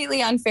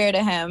completely unfair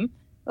to him.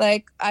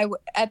 Like,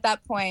 at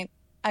that point,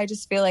 I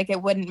just feel like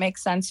it wouldn't make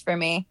sense for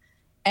me.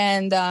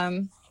 And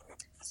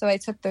so I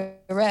took the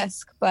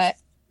risk. But,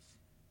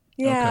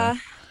 yeah,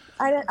 okay.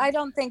 I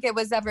don't think it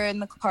was ever in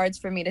the cards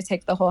for me to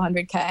take the whole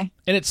 100K.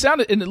 And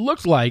it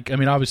looked like, I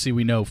mean, obviously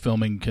we know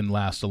filming can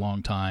last a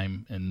long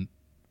time and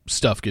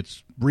stuff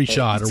gets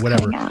reshot or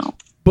whatever.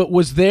 But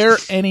was there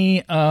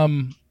any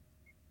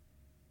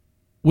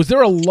was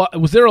there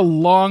a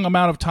long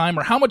amount of time,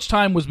 or how much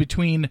time was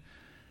between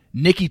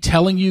Nikki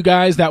telling you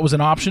guys that was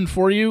an option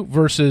for you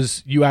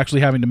versus you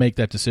actually having to make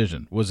that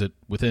decision? Was it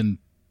within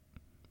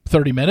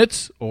 30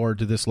 minutes or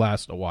did this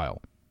last a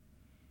while?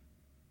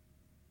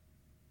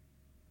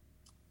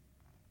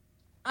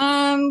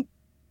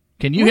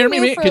 Can you hear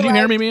me? Can you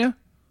hear me, Mia?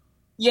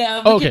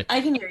 Yeah. Okay.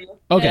 I can hear you.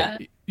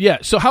 Okay. Yeah.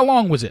 So how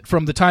long was it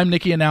from the time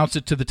Nikki announced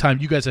it to the time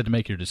you guys had to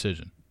make your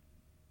decision?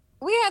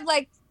 We had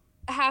like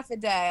half a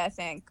day, I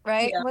think,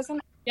 right? Yeah. Wasn't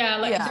it? Yeah,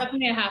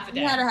 definitely a half a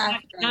day. We had a half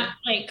a day. Not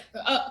like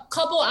a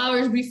couple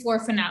hours before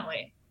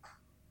finale.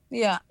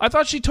 Yeah. I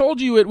thought she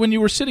told you it when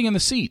you were sitting in the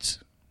seats.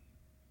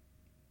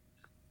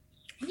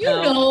 You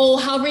know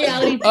how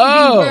reality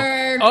TV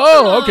works.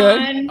 Oh,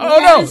 okay. Come Oh,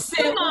 no.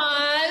 Come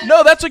on.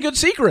 No, that's a good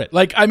secret.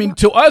 Like, I mean,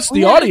 to us,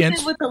 the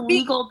audience. With the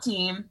legal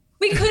team.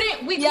 We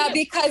couldn't.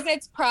 Because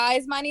it's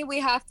prize money, we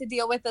have to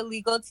deal with the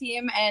legal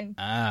team and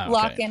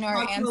lock in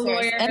our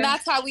answers. And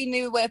that's how we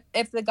knew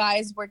if the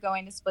guys were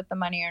going to split the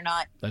money or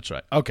not. That's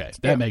right. Okay,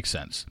 that makes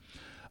sense.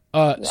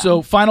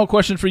 So, final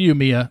question for you,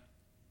 Mia.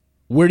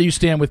 Where do you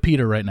stand with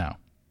Peter right now?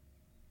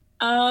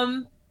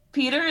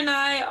 Peter and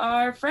I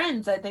are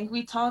friends. I think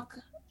we talk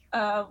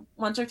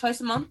once or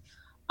twice a month.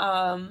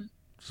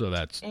 So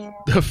that's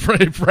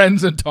the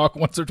friends and talk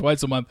once or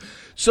twice a month.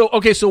 So,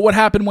 okay, so what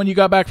happened when you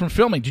got back from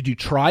filming? Did you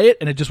try it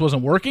and it just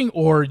wasn't working,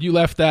 or you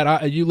left the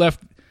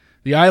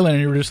island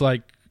and you were just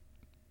like,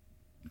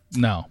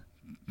 no?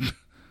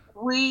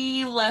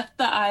 We left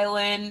the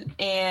island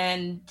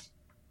and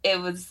it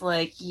was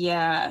like,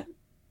 yeah,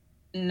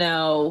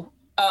 no,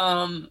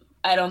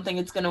 I don't think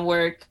it's going to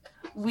work.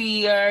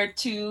 We are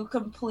two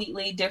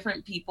completely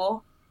different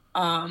people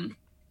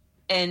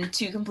in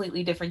two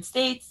completely different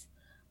states.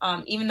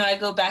 Even though I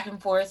go back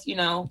and forth,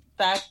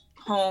 back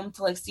home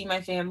to like see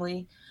my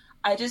family,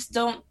 I just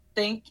don't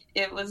think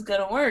it was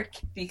going to work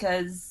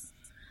because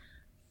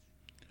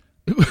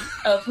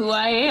of who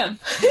I am.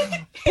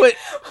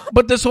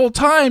 But this whole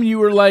time you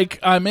were like,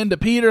 I'm into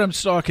Peter, I'm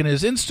stalking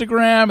his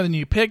Instagram, and then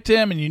you picked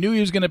him and you knew he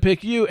was going to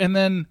pick you, and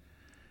then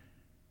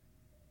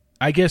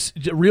I guess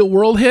real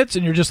world hits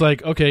and you're just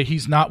like, okay,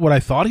 he's not what I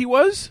thought he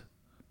was?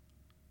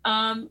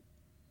 I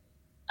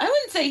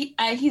wouldn't say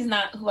he's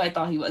not who I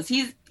thought he was.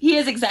 He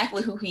is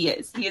exactly who he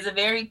is. He is a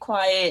very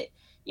quiet,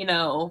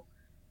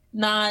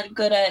 not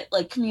good at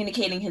like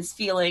communicating his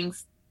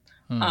feelings.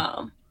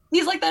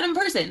 He's like that in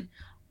person.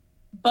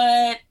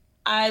 But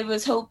I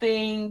was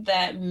hoping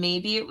that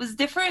maybe it was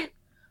different,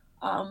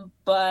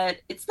 but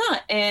it's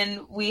not.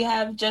 And we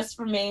have just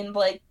remained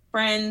like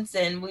friends,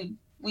 and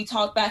we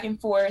talk back and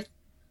forth.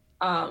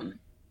 But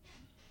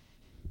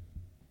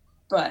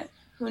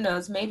who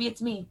knows? Maybe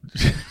it's me.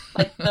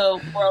 Like the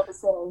world is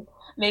saying.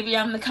 Maybe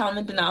I'm the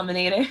common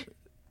denominator.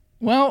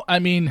 Well, I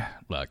mean,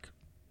 look,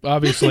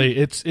 obviously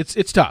it's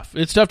tough.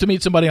 It's tough to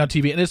meet somebody on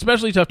TV, and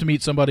especially tough to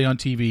meet somebody on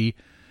TV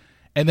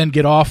and then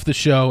get off the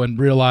show and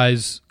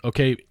realize,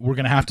 okay, we're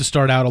going to have to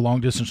start out a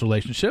long distance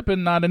relationship,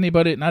 and not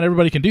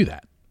everybody can do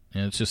that.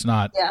 And it's just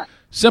not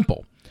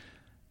simple.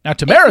 Now,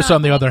 Tamaris,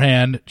 on the other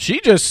hand, she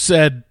just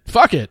said,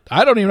 fuck it.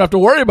 I don't even have to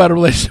worry about a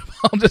relationship.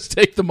 I'll just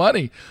take the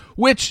money.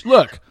 Which,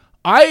 look,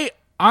 I'm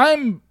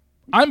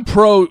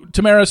pro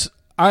Tamaris.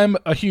 I'm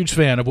a huge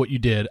fan of what you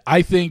did.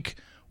 I think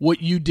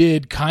what you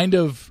did kind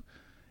of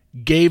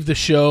gave the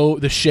show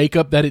the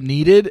shakeup that it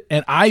needed,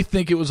 and I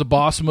think it was a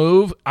boss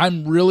move.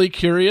 I'm really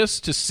curious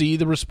to see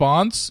the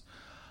response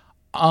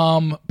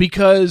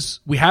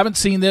because we haven't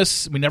seen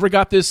this. We never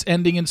got this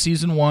ending in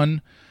season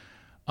 1.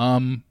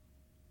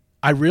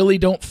 I really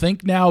don't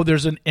think now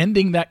there's an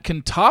ending that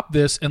can top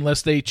this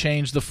unless they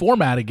change the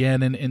format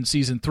again in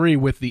season 3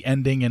 with the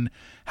ending and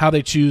how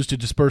they choose to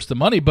disperse the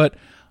money. But,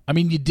 I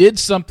mean, you did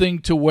something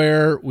to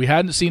where we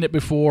hadn't seen it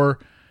before.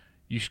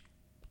 You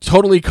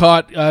totally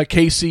caught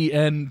Casey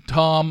and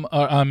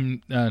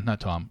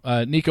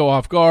Nico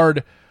off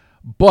guard.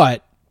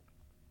 But,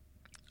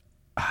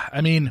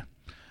 I mean,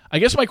 I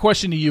guess my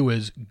question to you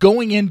is,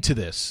 going into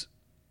this,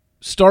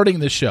 starting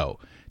the show,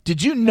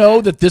 did you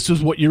know that this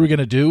was what you were going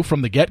to do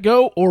from the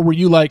get-go, or were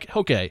you like,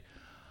 okay,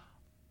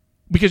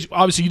 because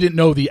obviously you didn't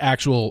know the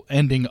actual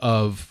ending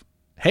of,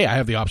 hey, I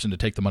have the option to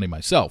take the money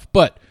myself,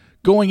 but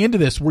going into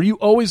this, were you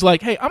always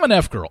like, hey, I'm an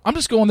F-girl. I'm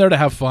just going there to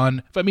have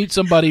fun. If I meet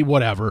somebody,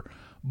 whatever,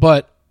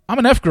 but I'm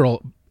an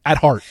F-girl at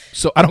heart,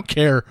 so I don't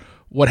care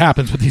what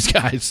happens with these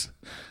guys.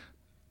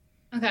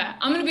 Okay,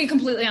 I'm going to be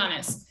completely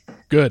honest.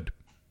 Good.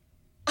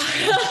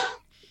 I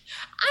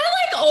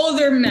like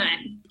older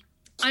men.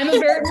 I'm a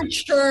very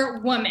mature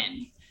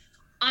woman.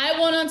 I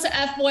went onto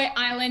FBoy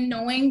Island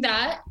knowing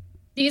that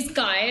these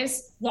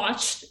guys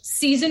watched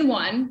season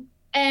 1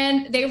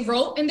 and they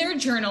wrote in their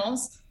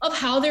journals of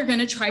how they're going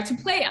to try to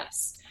play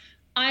us.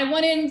 I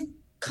went in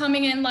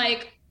coming in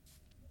like,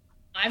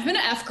 I've been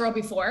an F girl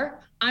before.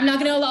 I'm not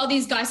going to allow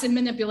these guys to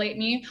manipulate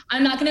me.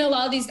 I'm not going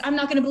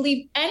to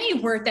believe any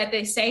word that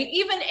they say,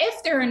 even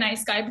if they're a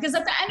nice guy, because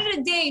at the end of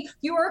the day,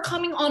 you are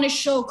coming on a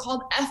show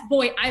called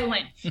FBoy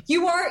Island.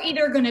 You are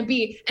either going to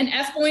be an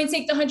F-boy and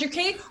take the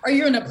 100K, or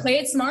you're going to play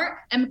it smart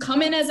and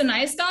come in as a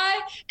nice guy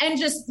and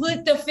just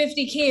split the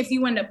 50K if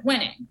you end up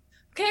winning.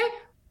 Okay?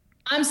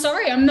 I'm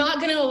sorry. I'm not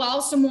going to allow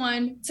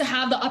someone to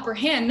have the upper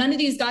hand. None of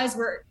these guys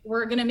were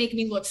going to make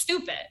me look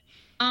stupid.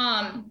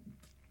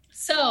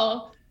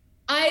 So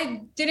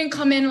I didn't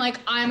come in like,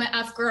 I'm an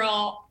F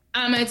girl,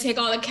 I'm going to take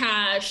all the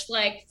cash,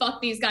 like,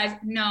 fuck these guys.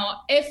 No,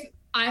 if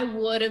I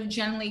would have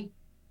genuinely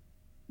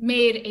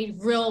made a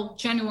real,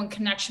 genuine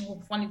connection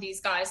with one of these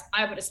guys,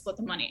 I would have split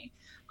the money.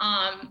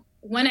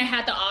 When I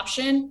had the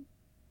option,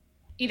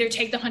 either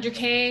take the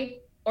 100K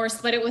or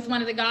split it with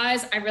one of the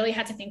guys, I really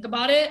had to think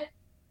about it.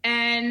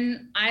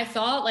 And I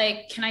thought,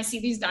 like, can I see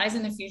these guys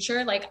in the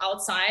future, like,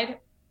 outside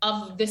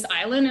of this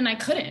island? And I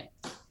couldn't.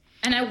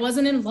 And I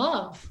wasn't in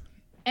love.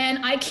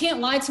 And I can't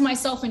lie to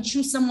myself and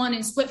choose someone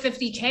and split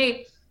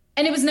 50K.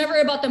 And it was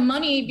never about the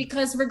money,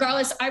 because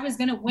regardless, I was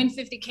going to win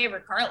 50K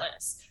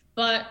regardless.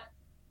 But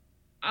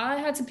I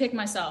had to pick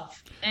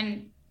myself.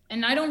 And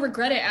I don't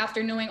regret it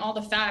after knowing all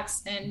the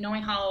facts and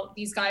knowing how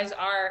these guys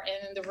are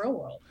in the real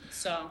world.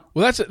 So,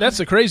 well, that's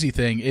the crazy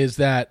thing is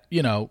that,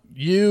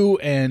 you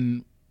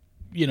and,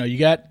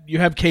 you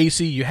have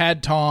Casey, you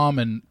had Tom,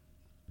 and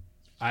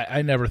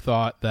I never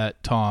thought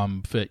that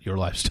Tom fit your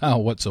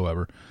lifestyle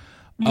whatsoever.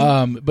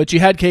 But you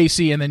had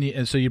Casey, and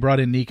then so you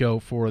brought in Nico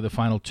for the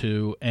final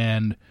 2,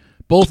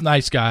 both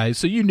nice guys.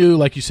 So you knew,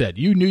 like you said,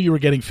 you were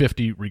getting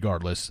 50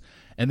 regardless.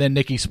 And then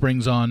Nikki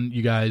springs on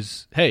you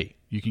guys, hey,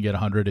 you can get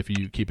 100 if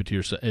you keep it to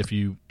yourself, if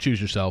you choose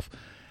yourself.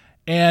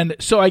 And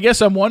so I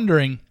guess I'm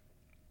wondering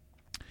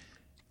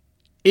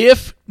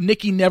if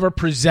Nikki never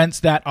presents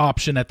that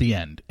option at the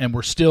end, and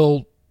we're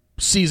still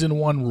season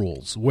 1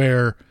 rules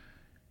where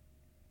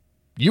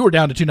you were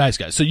down to 2 nice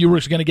guys. So you were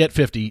going to get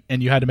 50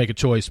 and you had to make a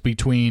choice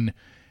between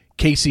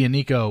Casey and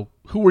Nico.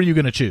 Who were you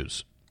going to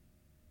choose?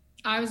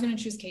 I was going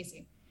to choose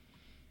Casey.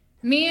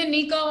 Me and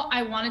Nico,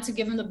 I wanted to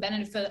give him the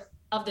benefit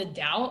of the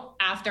doubt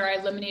after I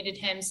eliminated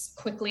him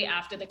quickly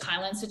after the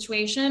Kylan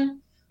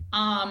situation.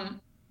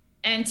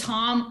 And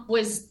Tom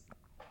was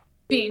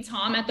being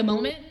Tom at the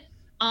moment.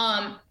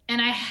 And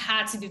I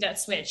had to do that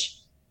switch.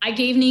 I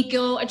gave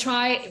Nico a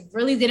try. It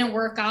really didn't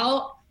work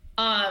out.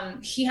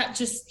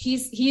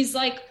 He's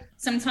like,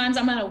 sometimes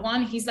I'm at a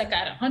 1, he's like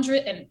at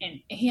 100, and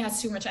he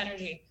has too much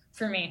energy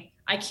for me.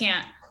 I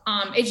can't.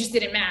 It just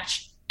didn't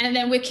match. And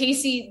then with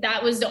Casey,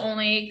 that was the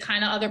only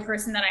kind of other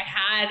person that I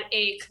had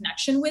a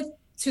connection with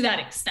to that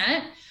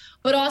extent.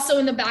 But also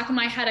in the back of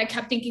my head, I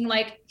kept thinking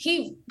like,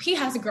 he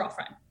has a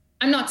girlfriend.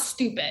 I'm not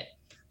stupid.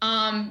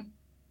 And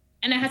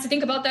I had to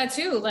think about that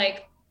too.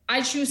 Like,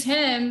 I choose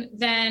him,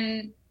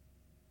 then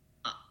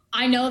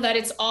I know that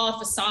it's all a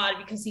facade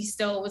because he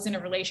still was in a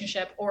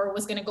relationship or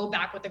was going to go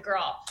back with the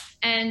girl.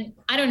 And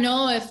I don't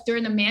know if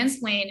during the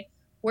mansplain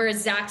where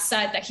Zach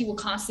said that he will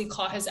constantly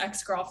call his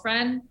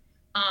ex-girlfriend,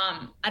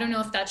 I don't know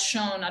if that's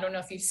shown. I don't know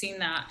if you've seen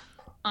that.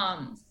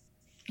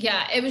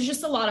 Yeah, it was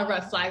just a lot of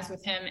red flags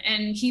with him.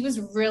 And he was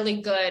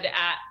really good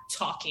at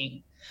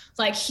talking.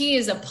 Like, he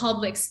is a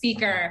public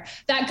speaker.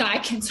 That guy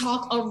can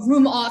talk a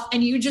room off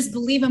and you just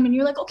believe him. And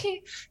you're like,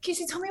 okay,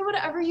 Casey, tell me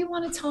whatever you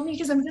want to tell me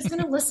because I'm just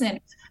going to listen.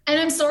 And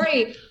I'm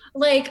sorry,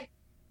 like,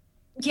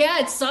 yeah,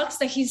 it sucks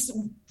that he's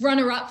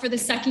runner-up for the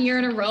 2nd year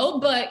in a row,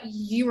 but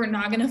you are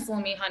not going to fool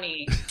me,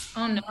 honey.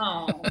 Oh,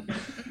 no.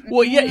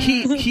 Well, yeah,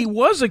 he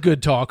was a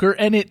good talker,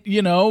 and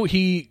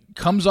he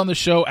comes on the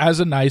show as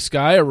a nice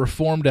guy, a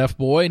reformed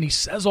FBoy, and he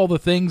says all the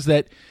things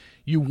that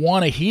you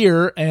want to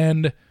hear,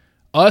 and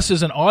us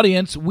as an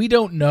audience, we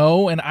don't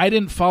know, and I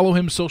didn't follow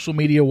him social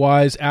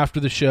media-wise after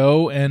the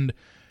show, and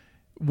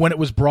when it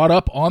was brought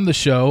up on the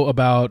show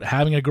about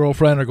having a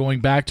girlfriend or going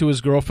back to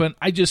his girlfriend,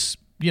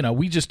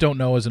 we just don't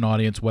know as an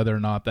audience whether or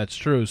not that's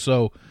true.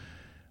 So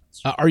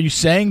are you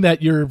saying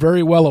that you're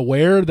very well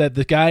aware that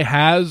the guy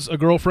has a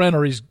girlfriend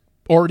or he's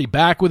already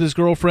back with his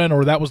girlfriend,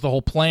 or that was the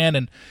whole plan,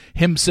 and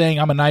him saying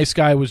I'm a nice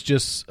guy was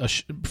just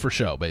for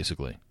show,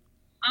 basically?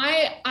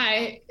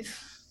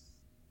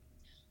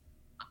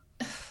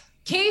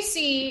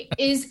 Casey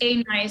is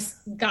a nice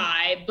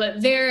guy,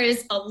 but there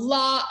is a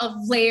lot of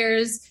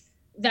layers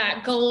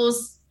that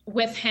goes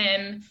with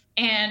him.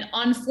 And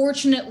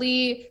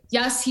unfortunately,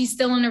 yes, he's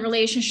still in a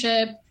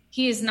relationship.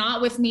 He is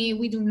not with me.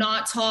 We do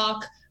not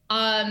talk.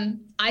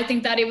 I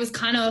think that it was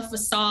kind of a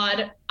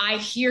facade. I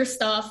hear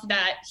stuff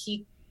that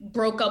he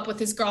broke up with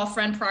his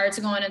girlfriend prior to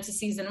going into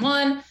season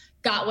 1,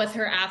 got with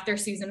her after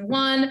season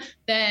 1,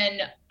 then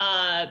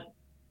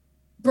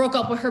broke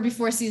up with her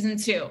before season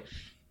 2.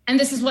 And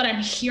this is what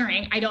I'm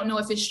hearing. I don't know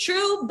if it's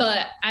true,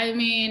 but I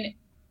mean,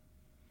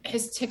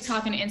 his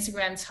TikTok and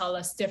Instagram tell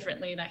us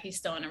differently that he's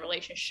still in a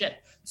relationship.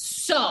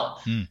 So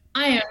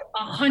I am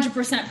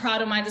 100%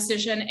 proud of my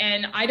decision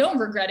and I don't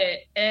regret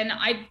it. And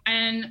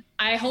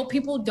I hope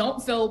people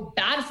don't feel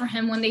bad for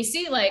him when they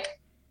see like,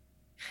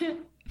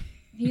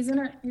 he's in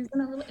a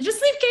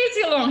just leave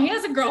Casey alone. He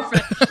has a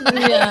girlfriend.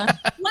 Yeah.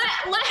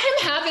 Let him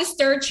have his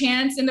third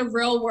chance in the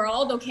real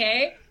world.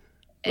 Okay.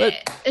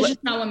 It's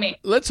just not with me.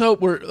 Let's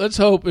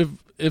hope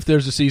if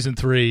there's a season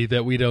 3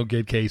 that we don't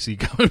get Casey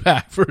coming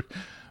back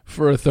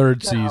for a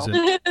third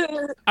season.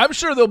 I'm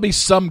sure there'll be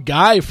some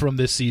guy from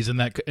this season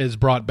that is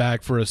brought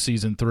back for a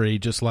season 3,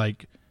 just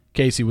like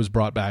Casey was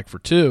brought back for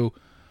 2.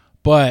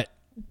 But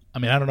I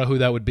mean, I don't know who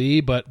that would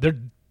be, but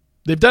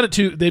they've done it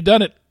too. They've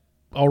done it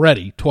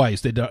already twice.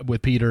 They done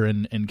with Peter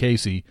and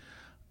Casey.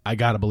 I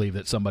gotta believe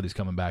that somebody's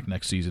coming back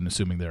next season,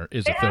 assuming there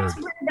is a third. They have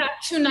to bring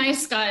back 2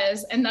 nice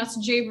guys, and that's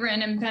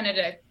Jabrin and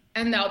Benedict,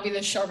 and that'll be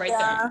the show right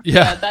there.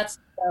 Yeah, that's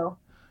the show.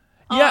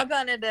 Yeah,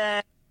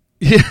 Benedict.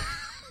 Yeah.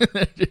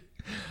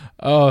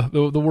 Oh,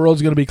 the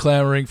world's going to be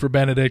clamoring for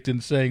Benedict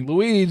and saying,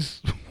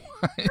 Louise.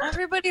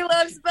 Everybody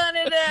loves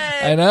Benedict.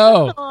 I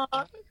know.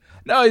 Aww.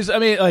 No,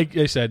 like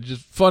I said,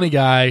 just funny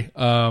guy.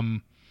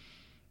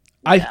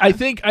 I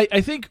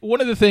think one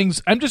of the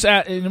things I'm just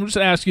going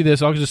to ask you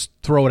this. I'll just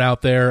throw it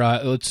out there.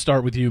 Let's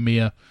start with you,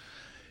 Mia.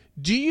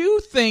 Do you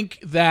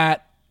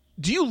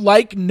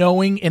like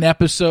knowing in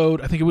episode,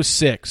 I think it was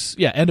 6,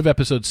 end of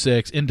episode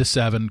 6 into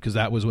 7, because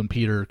that was when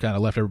Peter kind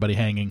of left everybody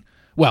hanging.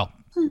 Well,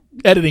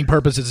 editing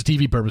purposes,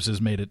 TV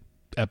purposes made it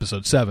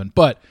episode 7.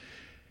 But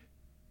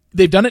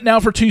they've done it now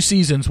for 2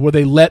 seasons where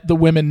they let the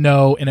women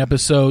know in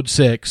episode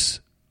 6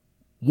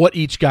 what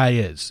each guy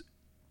is.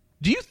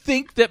 Do you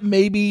think that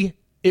maybe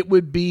it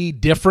would be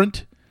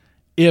different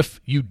if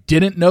you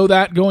didn't know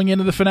that going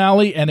into the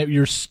finale and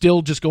you're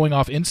still just going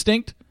off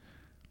instinct?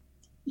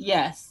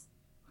 Yes.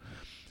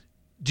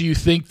 Do you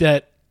think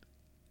that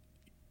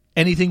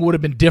anything would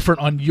have been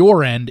different on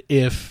your end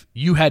if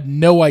you had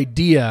no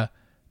idea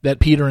that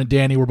Peter and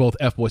Danny were both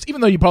F-boys,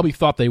 even though you probably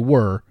thought they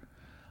were.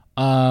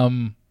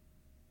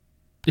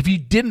 If you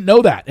didn't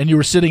know that and you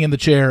were sitting in the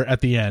chair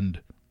at the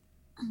end,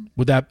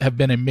 would that have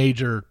been a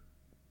major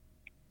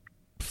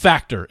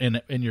factor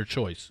in your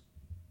choice?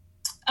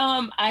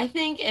 I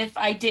think if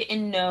I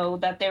didn't know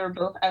that they were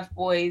both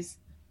F-boys,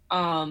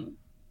 and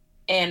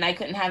I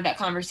couldn't have that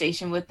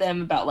conversation with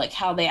them about like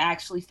how they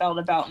actually felt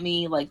about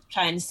me, like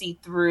trying to see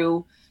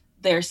through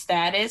their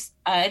status,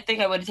 I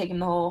think I would have taken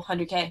the whole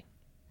 100K.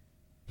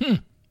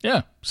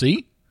 Yeah.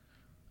 See?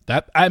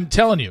 That I'm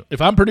telling you,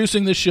 if I'm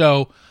producing this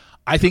show,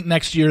 I think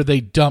next year they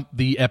dump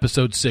the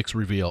episode 6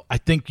 reveal. I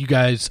think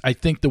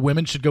the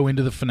women should go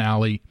into the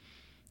finale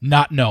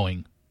not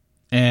knowing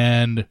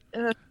and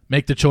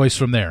make the choice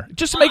from there.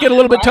 Just to make it a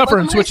little bit tougher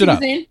and switch it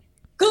up.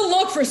 Good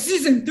luck for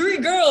season 3,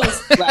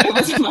 girls. Right, it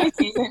wasn't my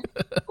season.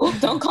 Well,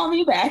 don't call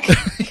me back.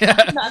 Yeah.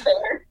 I'm not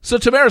there. So,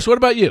 Tamaris, what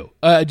about you?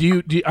 Do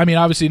you? I mean,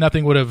 obviously,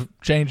 nothing would have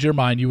changed your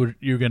mind. You were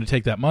going to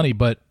take that money,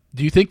 but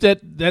do you think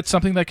that that's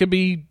something that could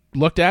be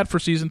looked at for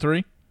season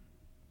 3?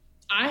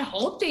 I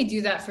hope they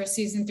do that for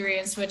season 3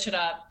 and switch it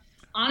up.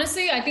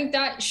 Honestly, I think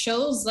that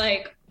shows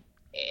like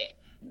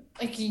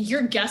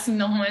you're guessing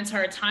the whole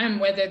entire time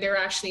whether they're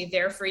actually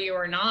there for you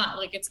or not.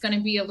 Like, it's going to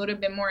be a little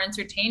bit more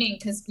entertaining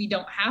because we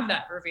don't have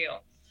that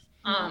reveal.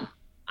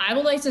 I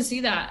would like to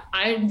see that.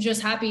 I'm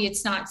just happy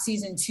it's not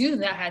season 2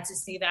 that had to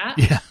see that.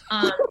 Yeah.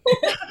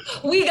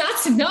 We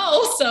got to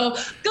know, so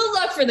good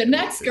luck for the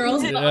next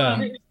girls. Yeah.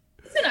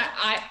 Listen,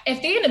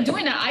 if they end up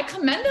doing that, I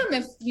commend them.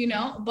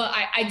 But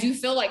I do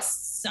feel like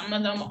some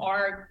of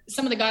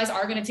the guys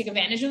are going to take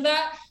advantage of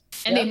that,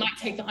 and they might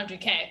take the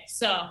 100K.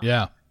 So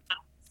yeah.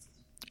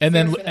 And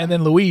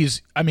then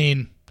Louise, I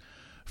mean,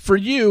 for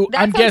you,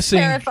 that I'm guessing.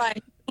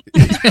 Terrifying.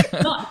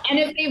 No, and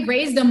if they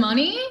raise the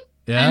money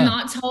and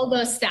not tell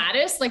the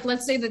status, like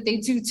let's say that they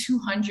do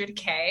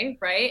 200K,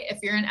 right? If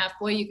you're an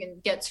F-boy, you can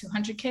get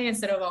 200K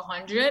instead of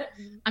 100.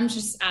 I'm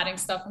just adding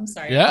stuff. I'm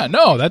sorry. Yeah,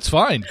 no, that's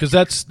fine because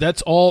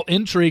that's all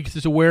intrigue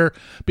to where,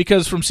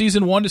 because from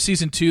season 1 to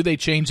season 2 they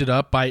changed it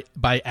up by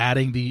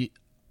adding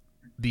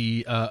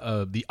the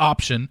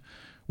option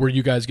where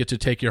you guys get to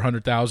take your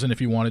 100,000 if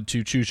you wanted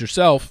to choose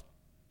yourself.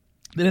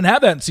 They didn't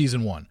have that in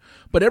season 1,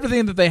 but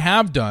everything that they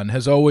have done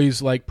has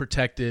always like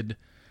protected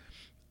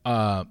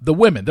the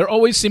women. They're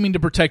always seeming to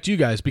protect you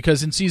guys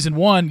because in season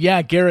 1,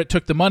 Garrett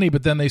took the money,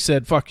 but then they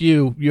said, "Fuck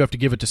you! You have to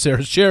give it to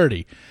Sarah's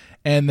charity."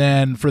 And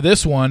then for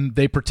this one,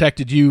 they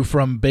protected you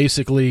from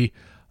basically,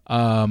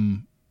 they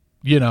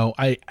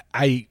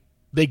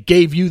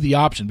gave you the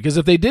option, because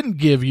if they didn't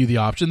give you the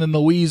option, then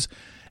Louise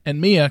and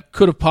Mia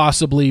could have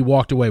possibly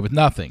walked away with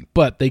nothing.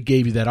 But they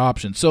gave you that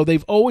option, so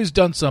they've always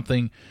done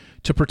something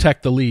to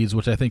protect the leads,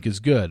 which I think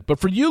is good. But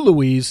for you,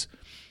 Louise,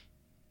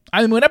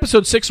 I mean, when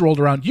episode 6 rolled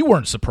around, you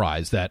weren't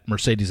surprised that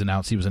Mercedes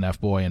announced he was an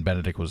F-boy and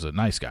Benedict was a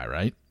nice guy,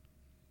 right?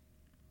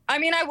 I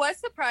mean, I was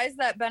surprised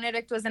that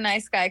Benedict was a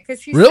nice guy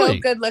because he's really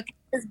so good looking.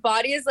 His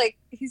body is like,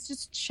 he's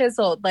just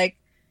chiseled. Like,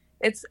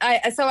 so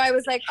I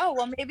was like, oh,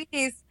 well, maybe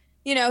he's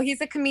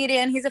a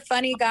comedian. He's a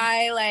funny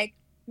guy. Like,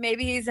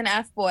 maybe he's an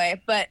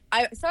F-boy. But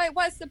I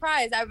was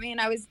surprised. I mean,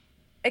 I was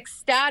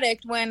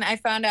ecstatic when I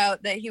found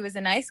out that he was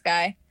a nice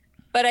guy.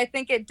 But I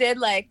think it did,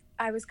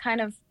 I was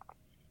kind of,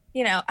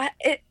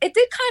 it did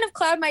kind of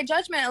cloud my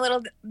judgment a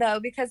little,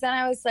 though, because then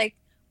I was like,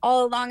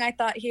 all along I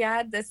thought he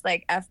had this,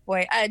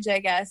 F-boy edge, I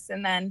guess.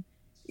 And then,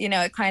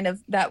 it kind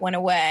of, that went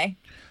away.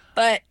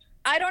 But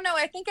I don't know.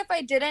 I think if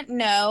I didn't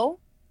know,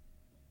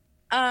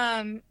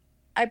 I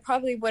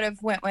probably would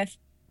have went with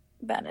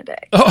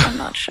Benedict. Oh. I'm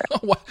not sure.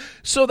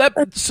 So that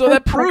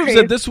proves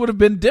that this would have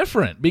been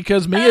different,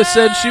 because Mia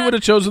said she would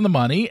have chosen the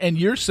money, and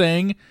you're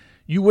saying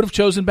you would have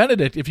chosen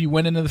Benedict if you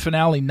went into the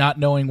finale not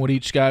knowing what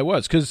each guy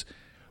was. Because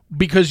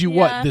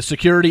what? The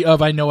security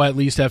of, I know I at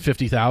least have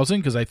 50,000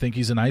 because I think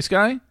he's a nice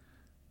guy?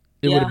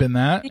 It would have been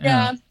that?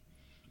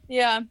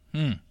 Yeah.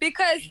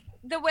 Because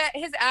the way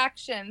his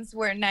actions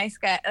were nice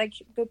guy, like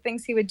the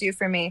things he would do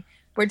for me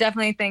were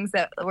definitely things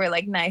that were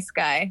like nice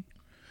guy.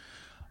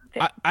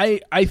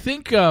 I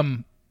think,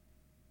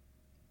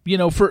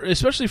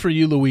 especially for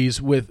you,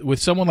 Louise, with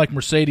someone like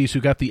Mercedes who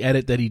got the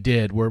edit that he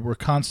did, where we're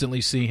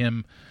constantly seeing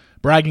him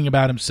bragging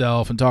about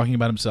himself and talking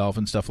about himself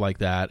and stuff like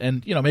that.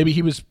 And, maybe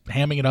he was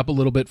hamming it up a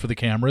little bit for the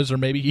cameras, or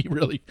maybe he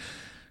really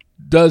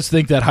does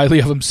think that highly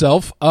of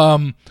himself.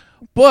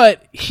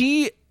 But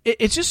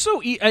it's just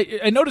so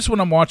I notice when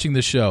I'm watching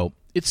this show,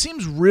 it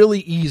seems really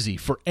easy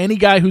for any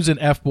guy who's an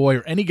F-boy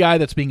or any guy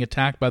that's being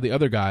attacked by the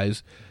other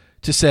guys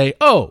to say,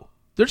 oh,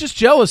 they're just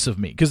jealous of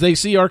me because they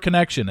see our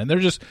connection, and they're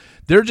just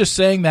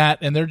saying that,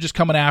 and they're just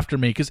coming after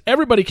me, because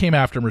everybody came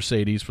after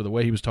Mercedes for the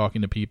way he was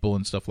talking to people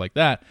and stuff like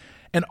that.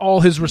 And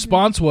all his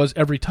response was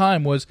every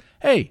time was,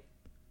 hey,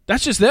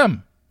 that's just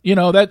them.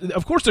 That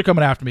of course they're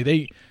coming after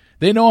me.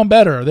 They know I'm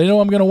better. They know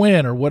I'm going to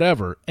win or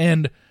whatever.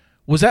 And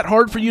was that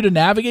hard for you to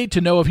navigate, to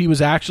know if he was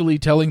actually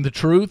telling the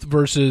truth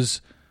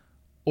versus,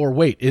 or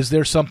wait, is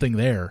there something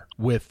there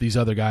with these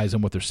other guys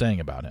and what they're saying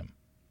about him?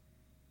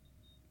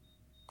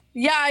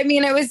 Yeah, I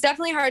mean, it was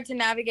definitely hard to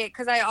navigate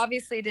because I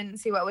obviously didn't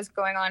see what was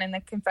going on in the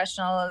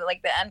confessional,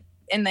 like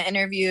in the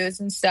interviews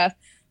and stuff.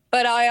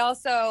 But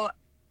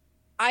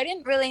I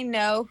didn't really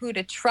know who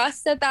to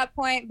trust at that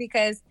point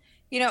because,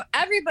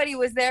 everybody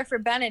was there for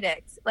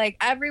Benedict. Like,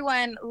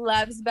 everyone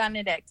loves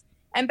Benedict.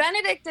 And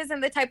Benedict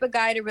isn't the type of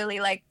guy to really,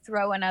 like,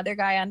 throw another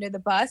guy under the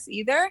bus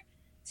either.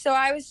 So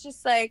I was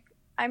just like,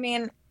 I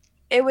mean,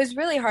 it was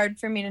really hard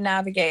for me to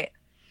navigate.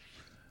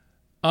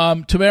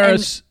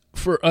 Tamaris,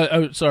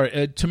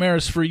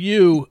 Tamaris, for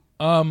you,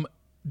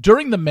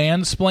 during the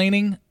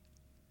mansplaining,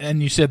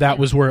 and you said that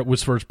was where it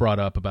was first brought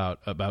up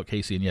about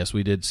Casey, and yes,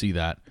 we did see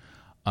that.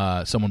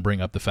 Someone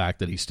bring up the fact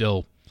that he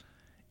still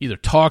either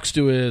talks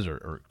to his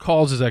or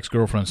calls his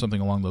ex-girlfriend,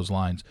 something along those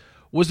lines.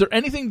 Was there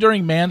anything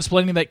during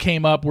mansplaining that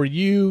came up where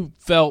you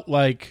felt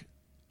like,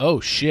 oh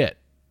shit,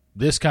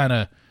 this kind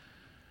of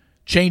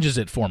changes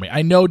it for me?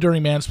 I know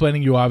during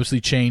mansplaining you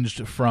obviously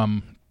changed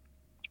from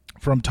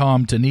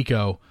Tom to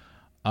Nico,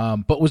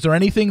 but was there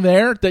anything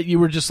there that you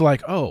were just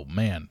like, oh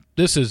man,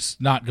 this is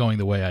not going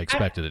the way I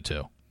expected it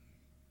to?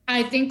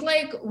 I think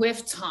like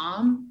with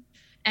Tom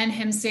and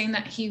him saying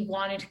that he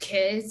wanted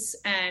kids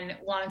and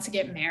wanted to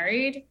get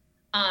married,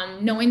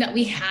 knowing that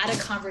we had a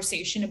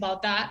conversation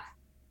about that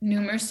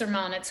numerous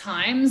amount of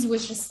times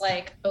was just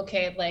like,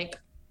 okay, like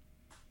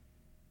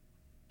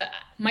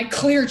my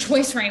clear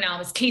choice right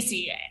now is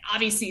Casey.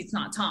 Obviously it's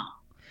not Tom.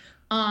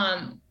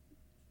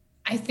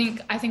 I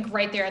think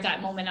right there at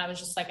that moment, I was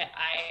just like,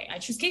 I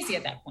choose Casey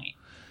at that point.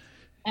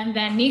 And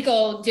then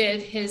Nico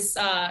did his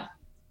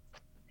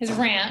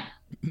rant.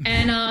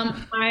 And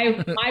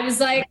I was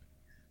like,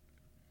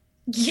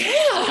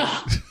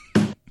 yeah,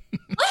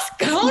 let's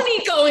go,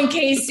 Nico and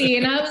Casey.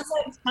 And I was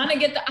like trying to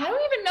get I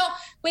don't even know.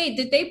 Wait,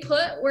 did they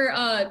put where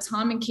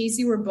Tom and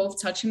Casey were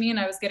both touching me and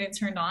I was getting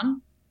turned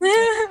on?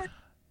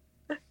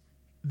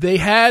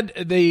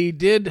 They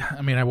did.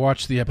 I mean, I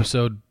watched the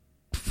episode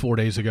 4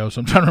 days ago, so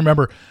I'm trying to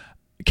remember.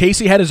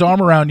 Casey had his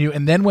arm around you,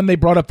 and then when they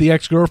brought up the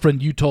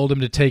ex-girlfriend, you told him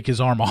to take his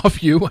arm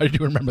off you. I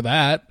do remember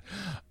that.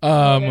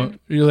 Okay.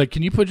 You're like,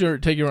 can you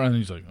take your arm? And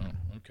he's like,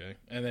 oh, okay.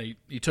 And then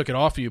he took it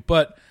off you.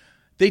 But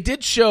they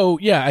did show,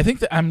 yeah, I think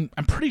that I'm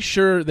pretty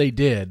sure they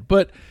did.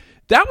 But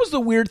that was the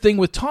weird thing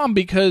with Tom,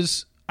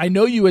 because I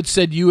know you had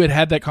said you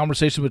had that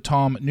conversation with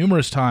Tom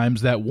numerous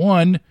times that,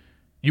 one,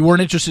 you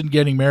weren't interested in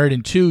getting married,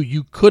 and two,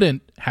 you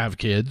couldn't have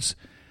kids.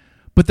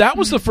 But that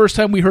was the first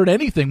time we heard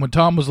anything when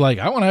Tom was like,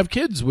 I want to have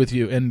kids with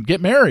you and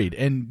get married.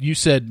 And you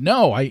said,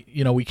 no,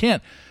 we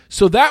can't.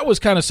 So that was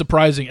kind of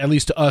surprising, at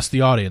least to us, the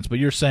audience. But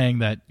you're saying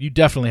that you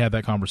definitely had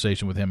that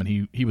conversation with him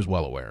and he was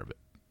well aware of it.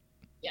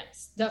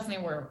 Yes,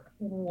 definitely were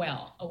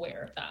well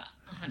aware of that,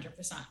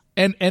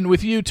 100%. And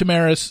with you,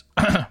 Tamaris,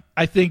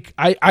 I think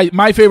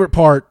my favorite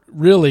part,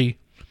 really,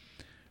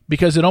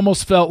 because it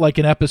almost felt like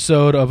an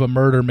episode of a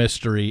murder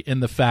mystery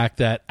in the fact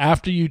that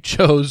after you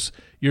chose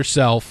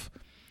yourself,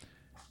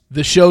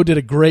 the show did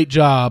a great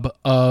job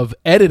of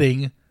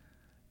editing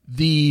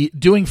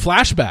doing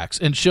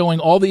flashbacks and showing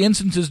all the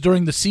instances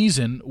during the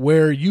season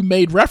where you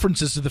made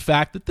references to the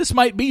fact that this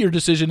might be your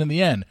decision in the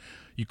end.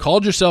 You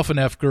called yourself an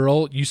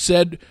F-girl. You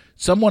said,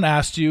 someone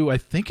asked you, I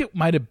think it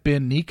might have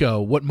been Nico,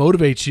 what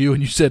motivates you?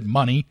 And you said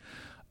money.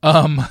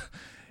 And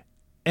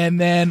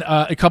then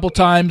a couple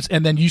times,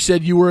 and then you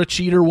said you were a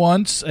cheater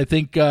once, I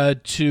think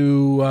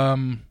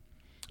to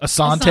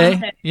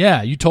Asante.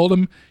 Yeah, you told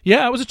him,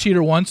 yeah, I was a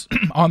cheater once.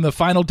 On the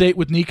final date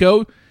with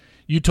Nico,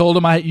 you told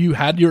him you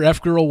had your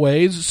F-girl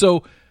ways.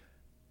 So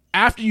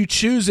after you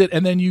choose it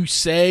and then you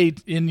say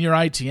in your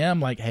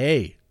ITM, like,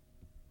 hey,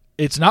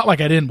 it's not like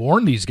I didn't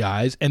warn these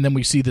guys, and then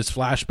we see this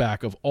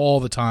flashback of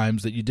all the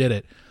times that you did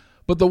it.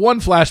 But the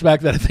one flashback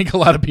that I think a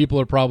lot of people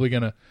are probably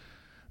going to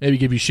maybe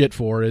give you shit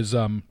for is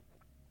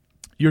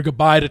your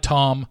goodbye to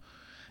Tom,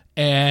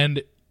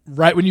 and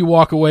right when you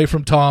walk away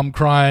from Tom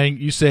crying,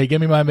 you say,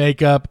 give me my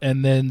makeup,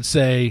 and then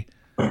say,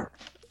 what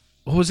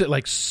was it,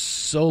 like,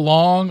 so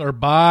long or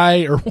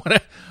bye or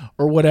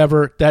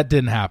whatever. That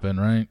didn't happen,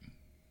 right?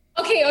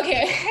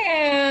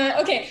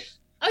 Okay.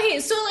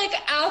 So, like,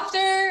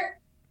 after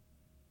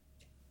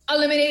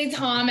eliminating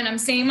Tom and I'm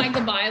saying my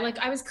goodbye, like,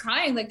 I was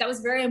crying. Like, that was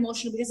very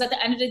emotional because at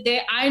the end of the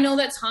day, I know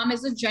that Tom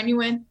is a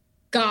genuine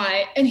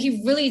guy and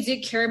he really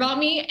did care about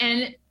me.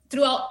 And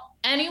throughout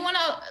anyone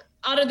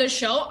out of the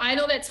show, I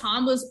know that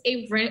Tom was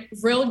a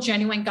real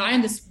genuine guy,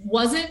 and this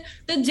wasn't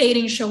the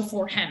dating show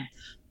for him.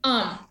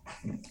 No,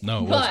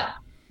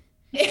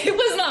 it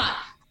was not,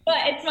 but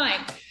it's fine.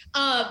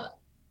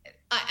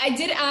 I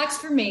did ask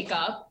for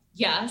makeup,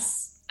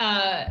 yes,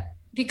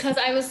 because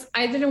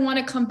I didn't want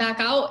to come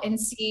back out and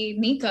see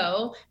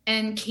Nico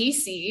and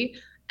Casey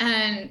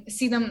and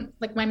see them,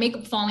 like, my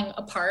makeup falling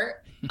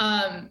apart.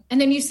 And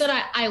then you said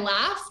I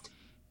laughed,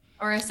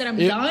 or I said I'm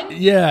done.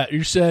 Yeah,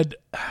 you said,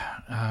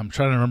 I'm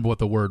trying to remember what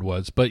the word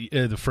was, but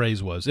the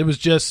phrase was, it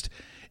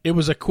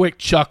was a quick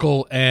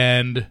chuckle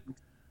and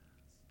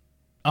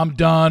I'm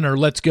done, or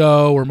let's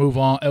go, or move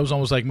on. It was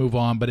almost like move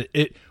on, but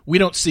we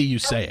don't see you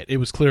say it. It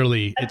was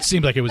clearly, it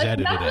seemed like it was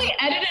edited in.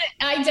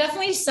 I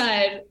definitely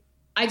said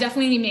I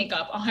definitely need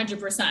makeup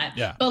 100%.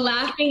 Yeah. But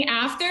laughing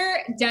after,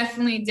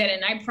 definitely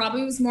didn't. I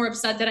probably was more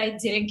upset that I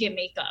didn't get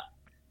makeup.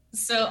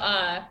 So,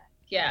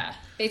 yeah,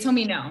 they told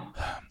me no.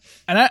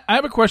 And I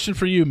have a question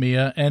for you,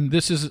 Mia, and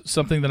this is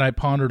something that I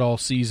pondered all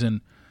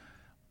season.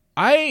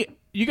 Where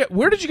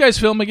did you guys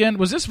film again?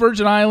 Was this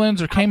Virgin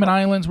Islands or Cayman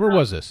Islands? Where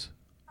was this?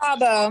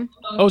 Cabo.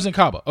 Oh, it was in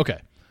Cabo. Okay.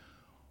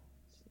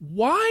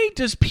 Why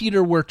does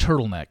Peter wear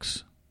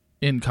turtlenecks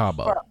in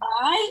Cabo?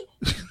 I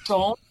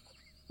don't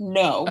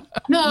know.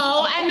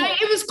 No, at night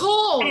it was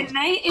cold. At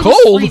night it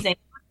Cold? was freezing.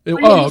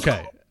 Oh,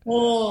 okay.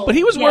 Cold. But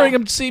he was wearing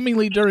them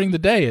seemingly during the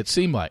day, it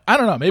seemed like. I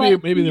don't know.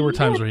 Maybe there were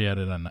times where he had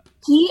it on night.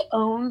 He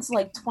owns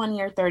like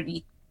 20 or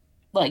 30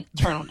 like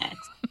turtlenecks.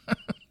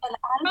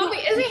 Probably,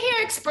 isn't he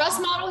an Express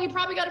model? He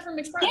probably got it from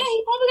Express. Yeah,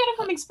 he probably got it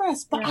from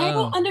Express. But I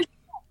don't Oh. understand.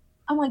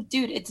 I'm like,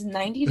 dude, it's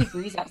 90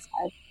 degrees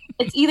outside.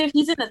 It's either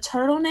he's in a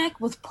turtleneck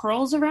with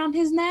pearls around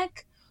his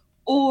neck,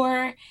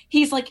 or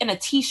he's like in a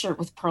t-shirt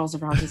with pearls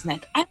around his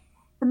neck.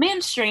 The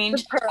man's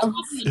strange. I love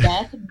him to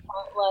death,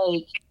 but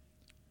like,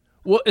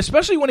 Well,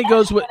 especially when he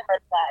goes with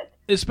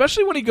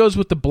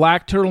the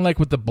black turtleneck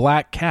with the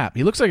black cap.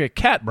 He looks like a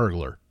cat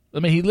burglar. I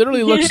mean, he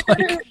literally looks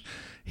like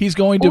he's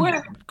going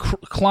to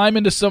climb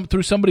into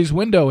through somebody's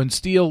window and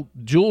steal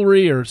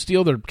jewelry or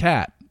steal their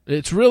cat.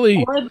 It's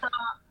really or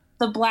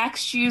the black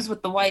shoes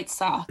with the white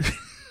socks.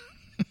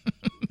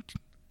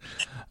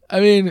 I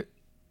mean,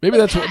 maybe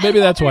that's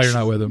why you're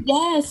not with him.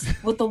 Yes,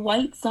 with the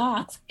white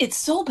socks. It's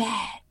so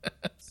bad.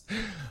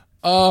 It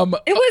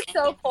was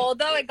so cold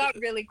though. It got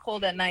really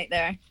cold at night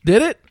there.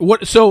 Did it?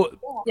 What? So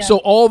Yeah. so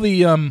all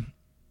the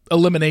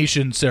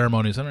elimination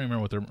ceremonies. I don't even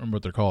remember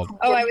what they're called.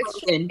 Oh, I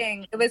was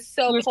shaking. It was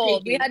so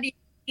cold. We had to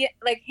get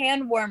like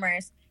hand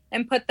warmers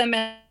and put them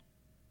in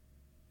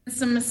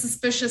Some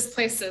suspicious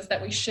places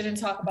that we shouldn't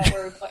talk about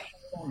where we put hand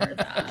warmers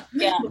at.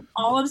 Yeah.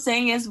 All I'm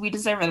saying is we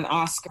deserve an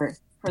Oscar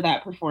for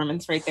that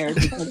performance right there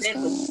because it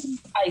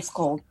was ice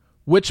cold.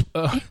 Which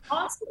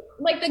Awesome.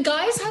 Like the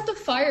guys had the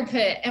fire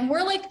pit and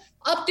we're like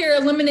up there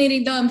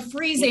eliminating them,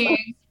 freezing.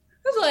 It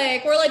was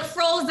like we're like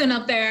frozen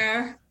up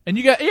there. and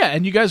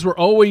you guys were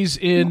always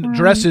in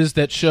dresses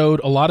that showed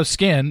a lot of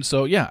skin.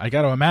 So yeah, I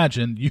got to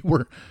imagine you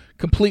were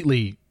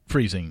completely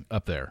freezing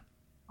up there.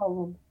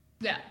 Oh.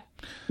 Yeah.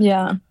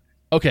 Yeah.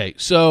 Okay,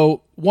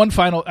 so one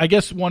final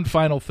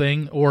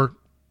thing,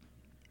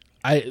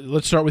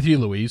 let's start with you,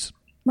 Louise.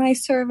 My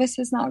service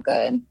is not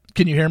good.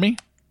 Can you hear me?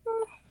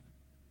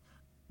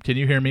 Can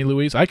you hear me,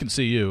 Louise? I can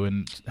see you,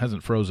 and it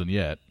hasn't frozen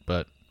yet,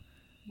 but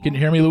can you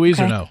hear me, Louise,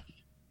 or no?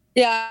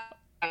 Yeah.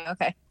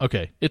 Okay.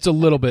 Okay, it's a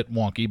little bit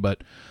wonky,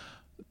 but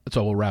that's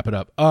all. We'll wrap it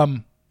up.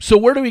 So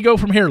where do we go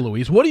from here,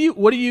 Louise? Where do you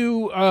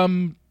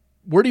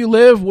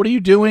live? What are you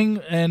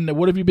doing? And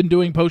what have you been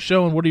doing post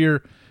show? And what are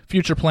your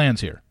future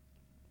plans here?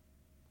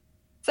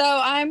 So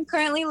I'm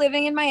currently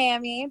living in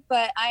Miami,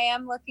 but I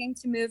am looking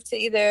to move to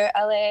either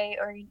LA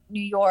or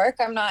New York.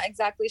 I'm not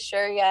exactly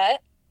sure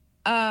yet.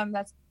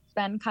 That's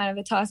been kind of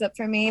a toss-up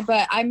for me,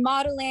 but I'm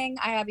modeling.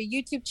 I have a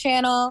YouTube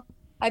channel.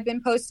 I've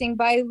been posting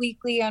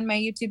bi-weekly on my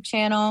YouTube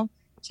channel.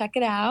 Check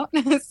it out.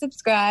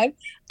 Subscribe.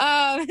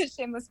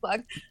 Shameless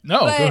plug.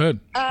 No, But, go ahead.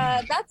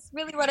 That's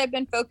really what I've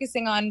been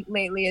focusing on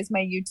lately is my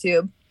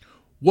YouTube.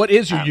 What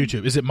is your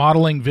YouTube? Is it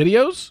modeling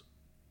videos?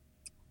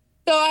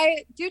 So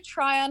I do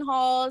try-on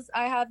hauls.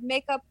 I have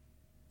makeup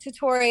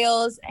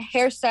tutorials,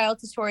 hairstyle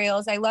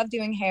tutorials. I love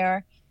doing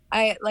hair.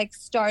 I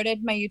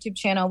started my YouTube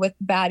channel with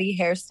baddie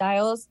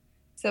hairstyles.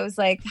 So it was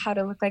like how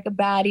to look like a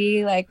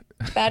baddie, like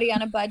baddie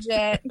on a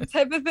budget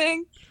type of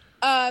thing.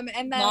 And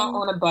then Not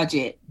on a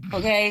budget,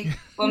 okay?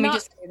 Let me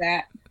just say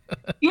that.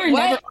 You were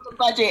What? never on a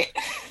budget.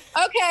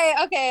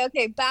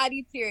 Okay.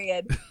 Baddie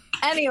period.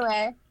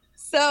 Anyway,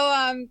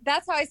 so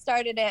that's how I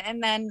started it.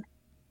 And then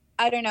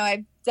I don't know,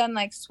 I've done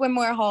like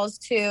swimwear hauls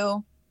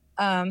too.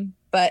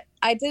 But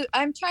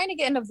I'm trying to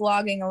get into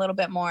vlogging a little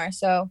bit more.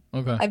 So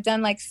Okay. I've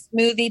done like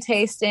smoothie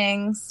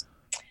tastings.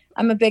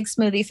 I'm a big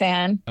smoothie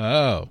fan.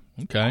 Oh,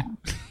 okay.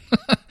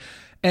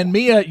 And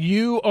Mia,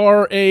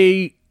 you're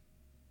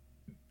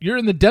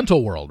in the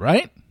dental world,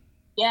 right?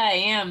 Yeah, I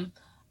am.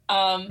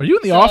 Are you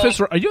in the office?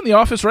 Are you in the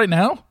office right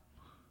now?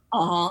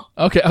 Uh-huh.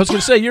 Okay, I was going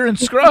to say you're in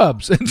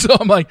scrubs, and so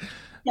I'm like,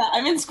 Yeah,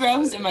 I'm in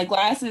scrubs and my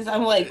glasses.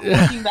 I'm like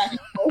looking back and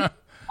forth.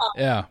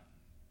 yeah.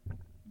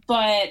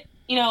 But,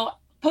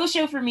 post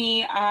show for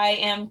me, I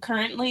am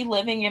currently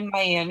living in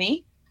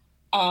Miami,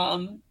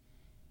 going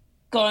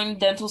to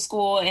dental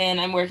school, and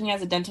I'm working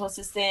as a dental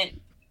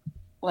assistant,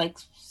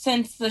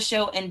 since the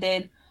show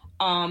ended,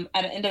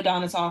 at an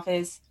endodontist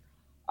office,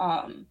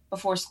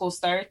 before school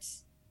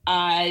starts.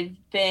 I've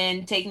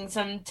been taking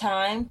some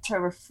time to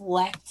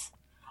reflect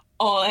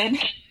on,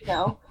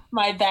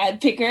 my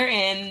bad picker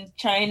and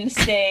trying to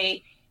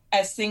stay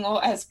as single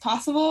as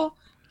possible.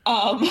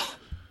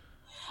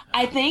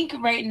 I think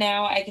right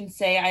now I can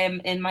say I am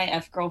in my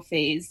F-girl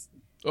phase.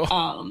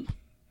 Oh.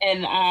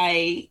 And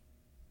I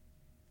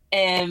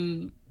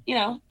am,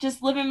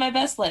 just living my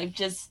best life,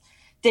 just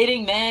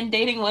dating men,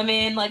 dating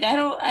women. Like, I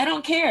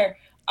don't care.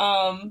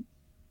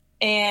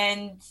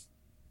 And,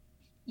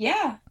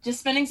 yeah,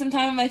 just spending some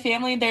time with my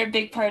family. They're a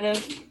big part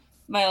of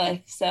my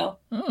life. So.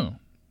 Oh,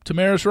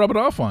 Tamaris rubbing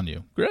off on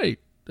you. Great.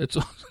 That's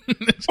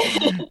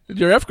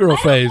your F-girl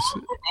phase.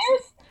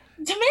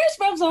 Tamaris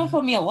rubs off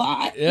on me a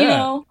lot. Yeah. You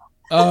know.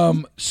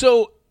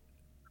 So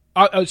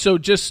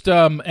just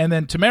and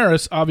then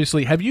Tamaris,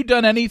 obviously, have you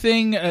done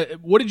anything?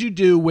 What did you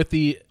do with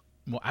the?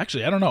 Well,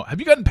 actually, I don't know. Have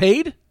you gotten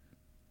paid,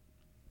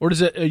 or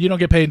does it? You don't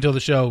get paid until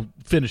the show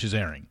finishes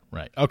airing,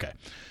 right? Okay.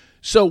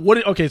 So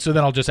okay, so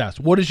then I'll just ask: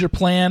 what is your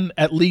plan,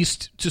 at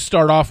least to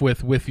start off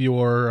with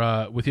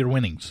your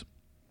winnings?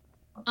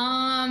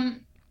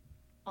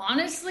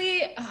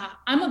 Honestly,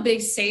 I'm a big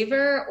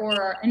saver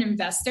or an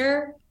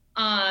investor.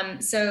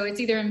 So it's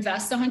either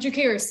invest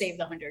 100K or save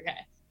the 100K.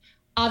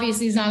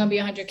 Obviously, it's not going to be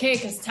 100K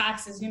because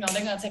taxes, they're going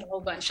to take a whole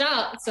bunch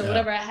out. So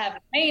whatever I have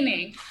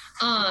remaining.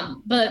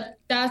 But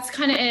that's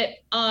kind of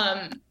it.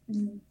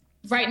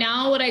 Right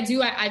now, what I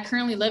do, I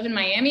currently live in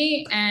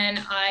Miami, and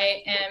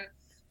I am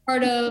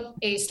part of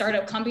a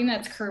startup company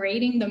that's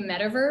creating the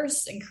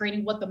metaverse and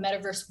creating what the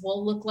metaverse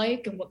will look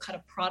like and what kind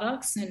of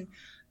products, and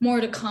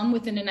more to come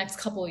within the next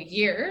couple of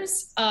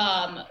years.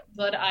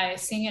 But I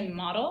sing and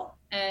model,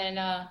 and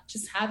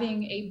just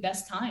having a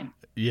best time.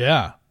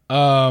 Yeah.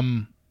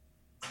 We'll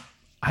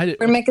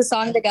make a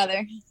song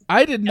together.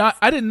 I did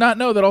not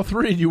know that all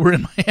three of you were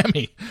in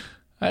Miami.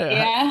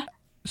 Yeah.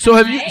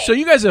 So so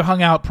you guys have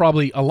hung out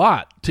probably a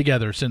lot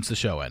together since the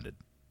show ended.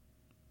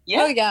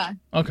 Yeah. Oh yeah.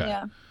 Okay.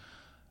 Yeah.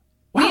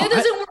 Wow, Mia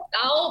doesn't work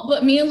out,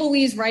 but me and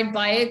Louise ride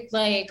bike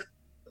like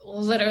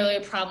literally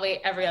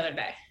probably every other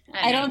day.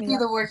 I don't do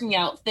the working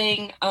out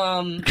thing.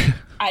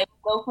 I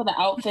go for the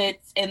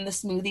outfits and the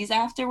smoothies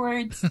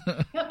afterwards.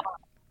 Yep.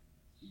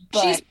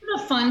 But she's for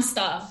the fun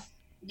stuff.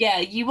 yeah,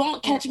 you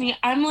won't catch me.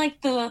 I'm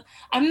the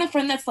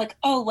friend that's like,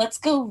 oh, let's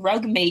go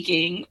rug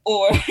making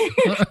or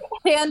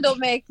Candle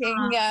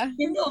making. Yeah.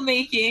 candle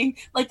making.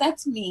 Like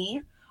that's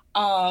me.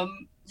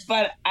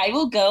 But I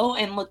will go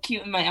and look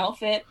cute in my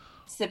outfit,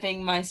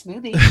 sipping my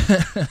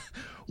smoothie.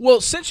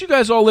 Well, since you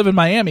guys all live in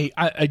Miami,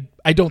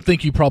 I don't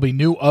think you probably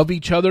knew of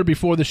each other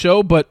before the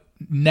show, but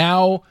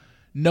now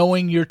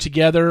knowing you're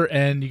together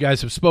and you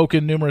guys have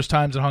spoken numerous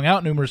times and hung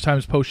out numerous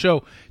times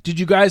post-show, did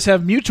you guys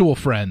have mutual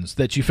friends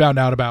that you found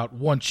out about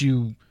once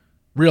you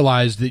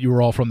realized that you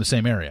were all from the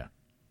same area?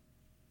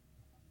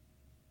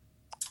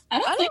 I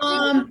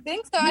don't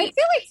think so. I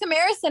feel like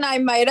Tamaris and I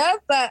might have,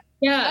 but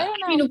Yeah, I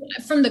don't know.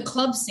 From the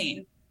club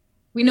scene.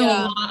 We know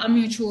a lot of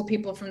mutual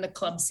people from the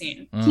club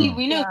scene.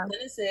 we know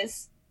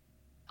Genesis.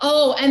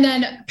 Oh, and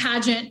then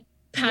pageant.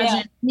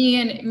 Yeah. Me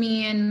and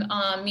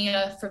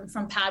Mia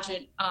from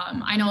pageant.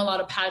 I know a lot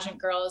of pageant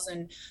girls,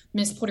 and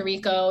Miss Puerto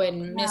Rico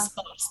and Miss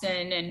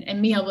Boston,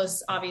 and Mia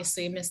was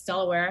obviously Miss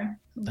Delaware.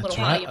 That's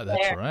right.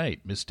 That's right,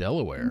 Miss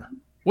Delaware.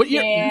 What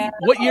year? Yeah.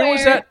 What year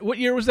was that? What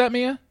year was that,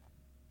 Mia?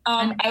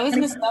 I was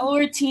Miss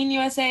Delaware Teen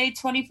USA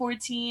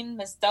 2014,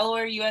 Miss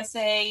Delaware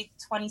USA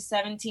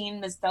 2017,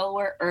 Miss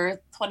Delaware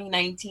Earth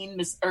 2019,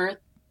 Miss Earth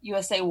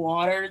USA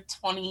Water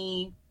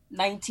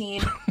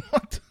 2019.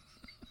 What?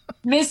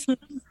 Miss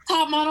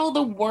Top Model of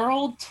the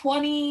World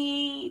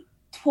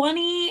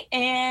 2020,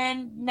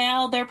 and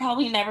now they're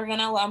probably never going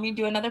to allow me to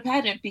do another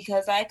pageant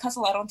because I cuss a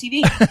lot on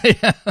TV.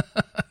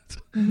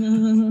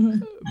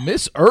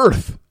 Miss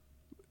Earth.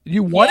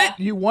 You won it?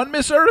 You won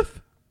Miss Earth?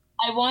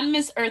 I won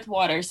Miss Earth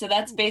Water, so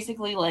that's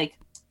basically like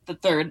the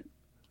third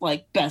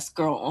best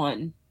girl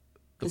on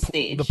the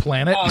stage. The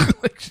planet?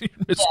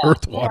 Miss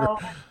Earth Water.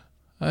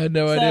 I had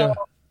no idea.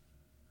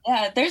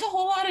 Yeah, there's a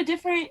whole lot of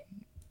different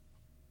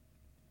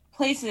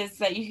places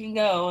that you can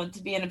go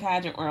to be in a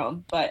pageant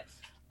world, but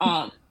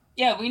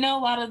yeah, we know a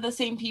lot of the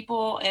same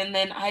people. And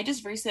then I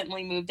just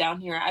recently moved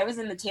down here. I was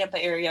in the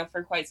Tampa area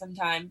for quite some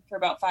time, for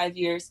about 5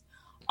 years,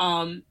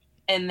 and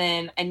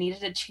then I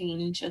needed a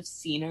change of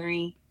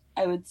scenery,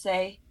 I would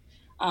say,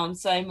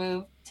 so I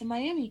moved to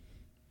Miami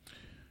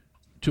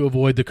to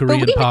avoid the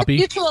Korean poppy.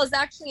 Mutual is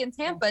actually in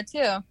Tampa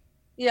too.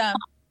 Yeah.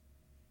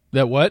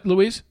 That what,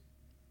 Louise?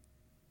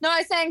 No, I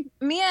was saying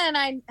Mia and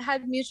I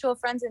had mutual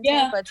friends in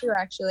Tampa too,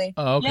 actually.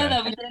 Oh, okay. Yeah,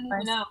 that we didn't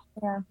even know.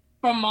 Yeah.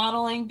 From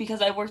modeling,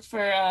 because I worked for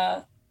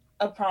a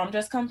prom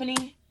dress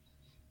company,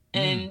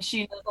 and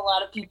she knows a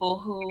lot of people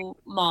who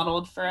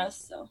modeled for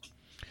us. So.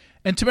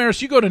 And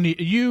Tamaris, you go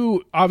to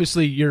you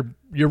obviously your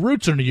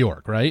roots are New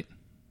York, right?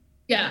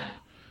 Yeah.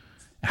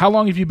 How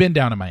long have you been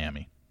down in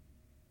Miami?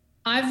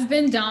 I've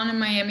been down in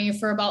Miami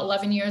for about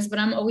 11 years, but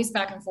I'm always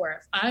back and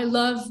forth. I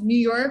love New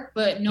York,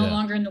 but no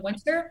longer in the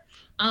winter.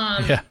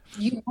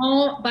 You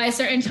won't, by a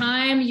certain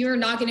time, you're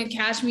not going to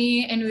catch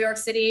me in New York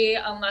City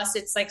unless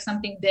it's like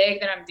something big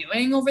that I'm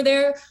doing over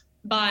there.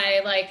 By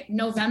like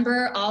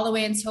November all the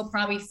way until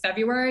probably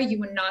February, you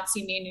would not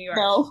see me in New York.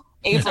 No,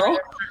 April.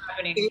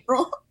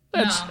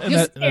 That's in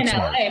LA,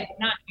 smart. but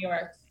not New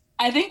York.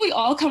 I think we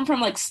all come from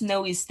like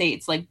snowy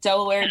states, like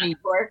Delaware, New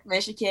York,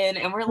 Michigan,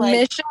 and we're like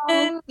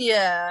Michigan,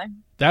 yeah.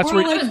 That's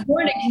where I was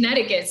born in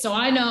Connecticut, so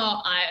I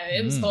know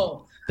it was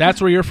cold.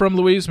 That's where you're from,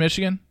 Louise,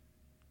 Michigan?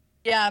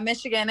 Yeah,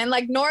 Michigan, and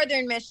like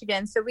northern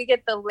Michigan, so we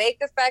get the lake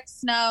effect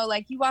snow.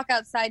 Like you walk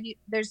outside,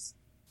 there's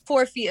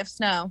 4 feet of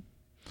snow.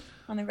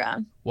 on the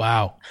ground.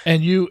 Wow.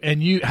 And you,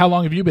 how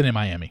long have you been in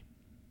Miami?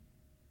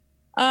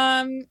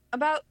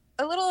 About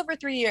a little over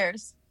 3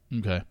 years.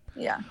 Okay.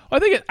 Yeah. Well,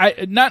 I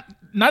think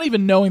not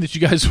even knowing that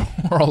you guys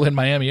were all in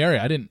Miami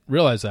area, I didn't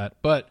realize that,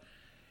 but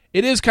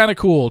it is kind of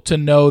cool to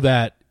know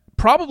that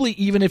probably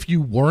even if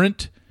you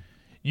weren't,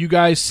 you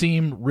guys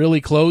seem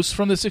really close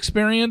from this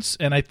experience.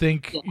 And I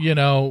think,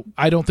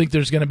 I don't think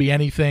there's going to be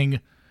anything.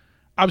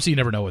 Obviously, you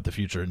never know what the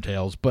future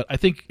entails, but I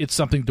think it's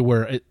something to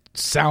where it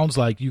sounds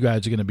like you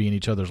guys are going to be in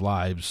each other's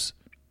lives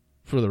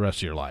for the rest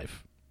of your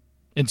life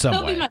in some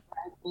way. They'll be my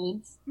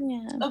bridesmaids.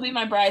 Yeah. They'll be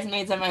my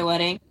bridesmaids at my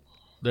wedding.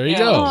 There you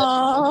go.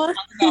 About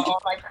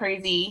all my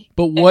crazy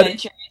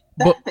adventures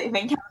that they've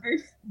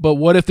encountered. But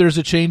what if there's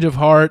a change of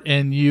heart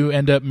and you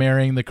end up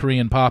marrying the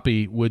Korean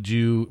Poppy? Would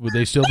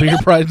they still be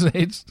your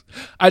bridesmaids?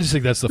 I just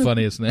think that's the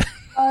funniest thing.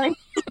 I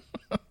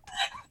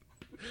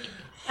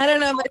don't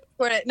know if I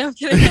support it. No, I'm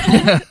kidding.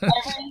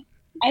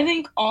 I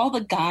think all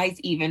the guys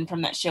even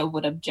from that show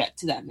would object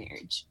to that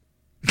marriage.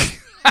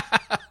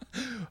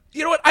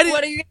 You know what?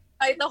 What are you going to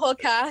fight the whole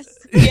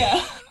cast?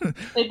 Yeah.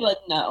 They'd be like,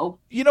 no.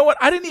 You know what?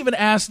 I didn't even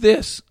ask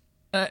this.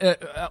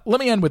 Let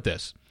me end with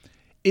this.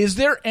 Is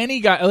there any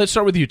guy, let's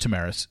start with you,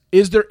 Tamaris.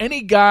 Is there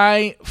any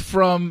guy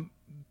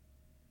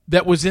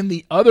that was in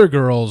the other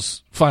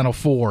girls' Final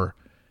Four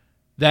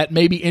that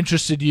maybe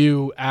interested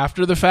you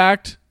after the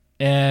fact?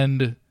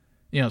 And,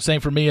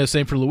 same for Mia,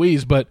 same for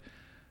Louise, but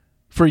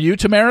for you,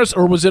 Tamaris,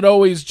 or was it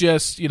always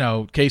just,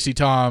 Casey,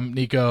 Tom,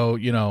 Nico,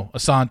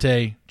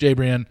 Asante,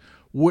 Jabrian?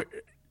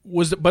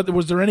 Was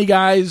there any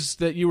guys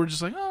that you were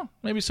just like, oh,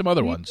 maybe some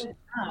other ones?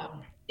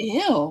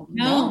 Ew.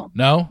 No?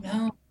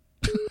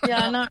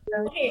 Yeah, not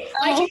really. Okay,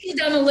 I can go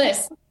down the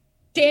list.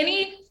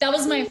 Danny, that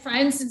was my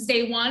friend since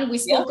day one. We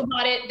spoke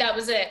about it. That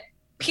was it.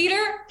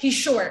 Peter, he's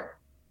short.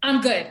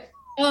 I'm good.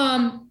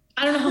 I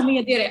don't know how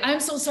Mia did it.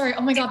 I'm so sorry.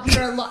 Oh my God,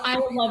 Peter, I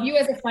love you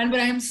as a friend, but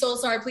I am so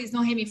sorry. Please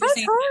don't hate me for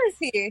saying that. How tall is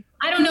he?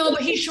 I don't know,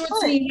 but he's short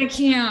to me. I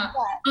can't.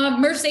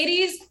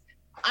 Mercedes,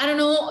 I don't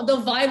know. The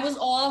vibe was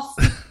off.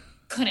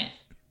 Couldn't.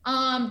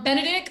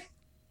 Benedict,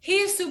 he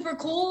is super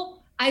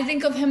cool. I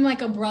think of him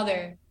like a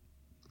brother.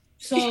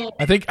 So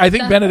I think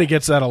Benedict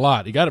gets that a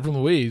lot. He got it from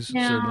Louise,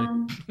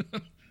 certainly.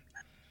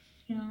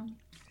 Yeah.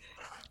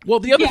 Well,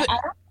 the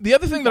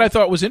other thing that I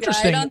thought was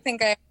interesting. I don't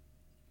think I.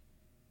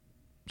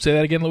 Say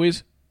that again,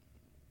 Louise.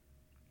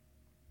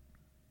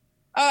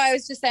 Oh, I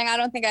was just saying I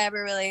don't think I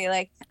ever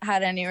really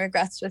had any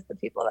regrets with the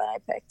people that I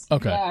picked.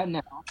 Okay. Yeah,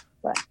 no.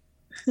 But.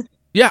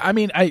 Yeah, I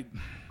mean,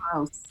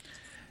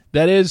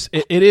 that is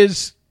it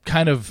is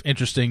kind of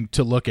interesting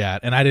to look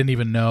at, and I didn't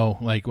even know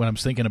when I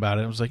was thinking about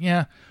it, I was like,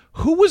 yeah.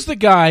 Who was the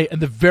guy in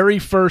the very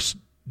first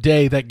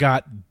day that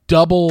got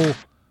double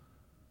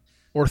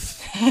or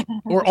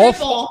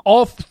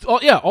all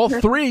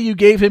three? You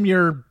gave him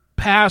your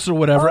pass or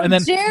whatever, and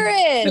then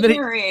Jared, and then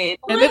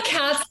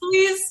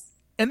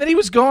he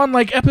was gone.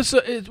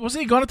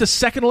 Wasn't he gone at the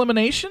second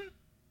elimination?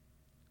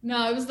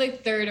 No, it was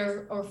third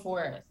or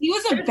fourth. He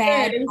was a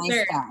bad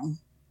nice guy.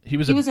 He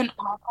was an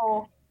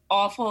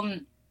awful.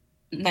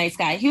 Nice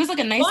guy. He was a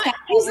nice guy.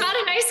 He's not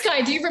a nice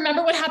guy. Do you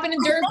remember what happened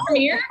during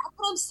premiere? That's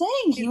what I'm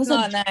saying. He was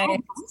a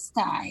nice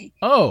guy.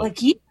 Oh.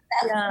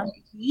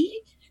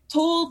 He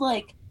told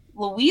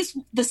Louise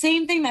the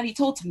same thing that he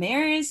told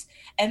Tamaris,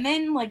 and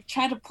then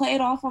tried to play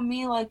it off on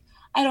me I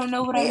don't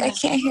know what I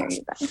can't hear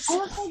you guys. I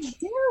was like,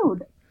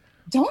 dude,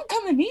 don't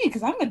come to me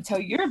because I'm going to tell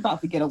you you're about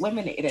to get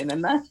eliminated,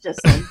 and that's just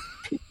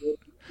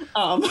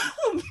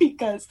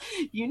because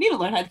you need to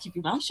learn how to keep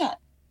your mouth shut.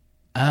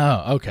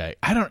 Oh, okay.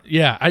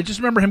 I just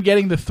remember him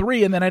getting the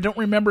 3, and then I don't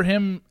remember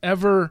him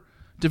ever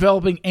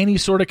developing any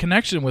sort of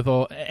connection with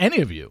any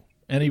of you.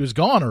 And he was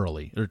gone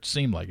early, or it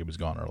seemed like he was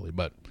gone early,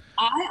 but...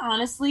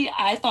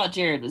 I thought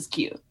Jared was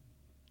cute.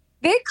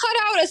 They cut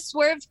out a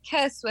swerved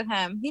kiss with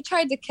him. He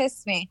tried to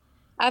kiss me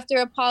after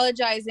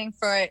apologizing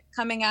for it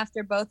coming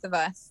after both of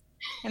us.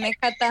 And they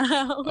cut that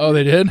out. Oh,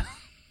 they did?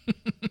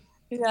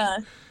 Yeah.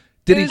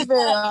 Did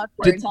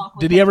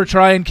he ever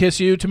try and kiss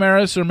you,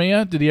 Tamaris or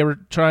Mia? Did he ever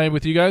try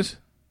with you guys?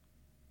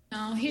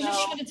 No, he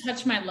just tried to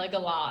touch my leg a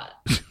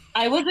lot.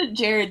 I wasn't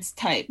Jared's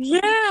type.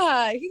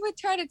 Yeah, he would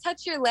try to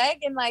touch your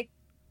leg in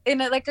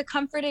a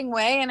comforting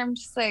way, and I'm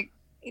just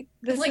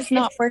this is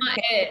not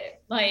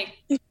working.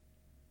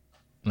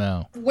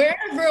 No. We're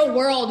in a real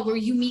world where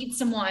you meet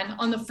someone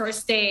on the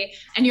first date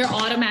and you're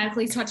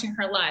automatically touching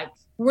her leg.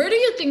 Where do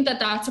you think that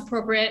that's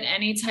appropriate in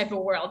any type of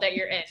world that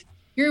you're in?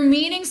 You're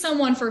meeting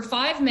someone for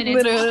 5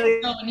 minutes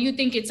and you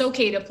think it's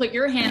okay to put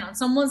your hand on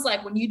someone's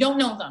leg when you don't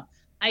know them.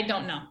 I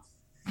don't know.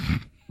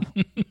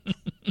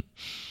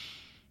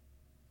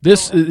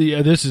 This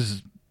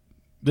is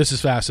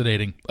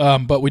fascinating.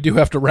 But we do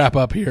have to wrap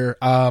up here.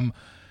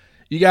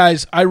 You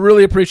guys, I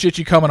really appreciate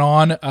you coming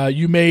on.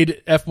 You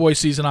made FBoy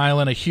Season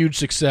Island a huge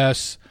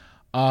success.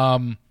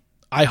 I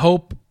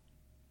hope,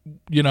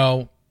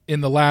 in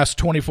the last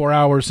 24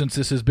 hours since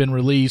this has been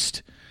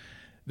released,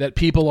 that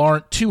people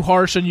aren't too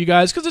harsh on you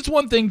guys, because it's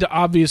one thing to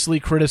obviously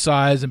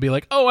criticize and be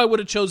like, oh, I would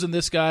have chosen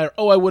this guy, or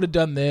oh, I would have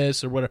done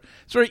this, or whatever.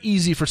 It's very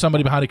easy for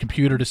somebody behind a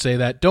computer to say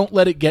that. Don't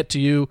let it get to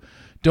you.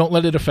 Don't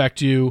let it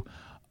affect you.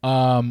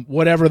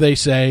 Whatever they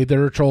say,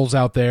 there are trolls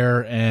out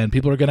there, and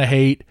people are going to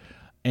hate.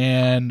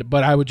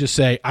 But I would just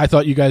say, I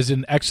thought you guys did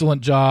an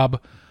excellent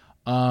job.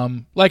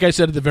 Like I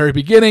said at the very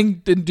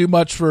beginning, didn't do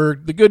much for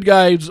the good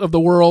guys of the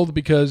world,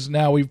 because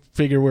now we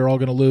figure we're all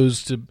going to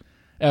lose to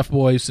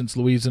FBoys, since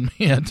Louise and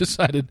me had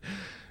decided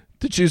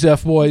to choose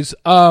FBoys.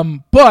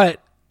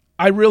 But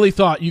I really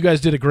thought you guys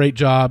did a great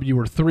job. You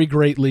were 3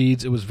 great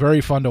leads. It was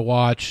very fun to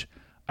watch.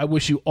 I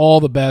wish you all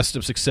the best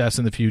of success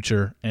in the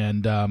future,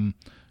 and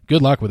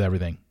good luck with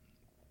everything.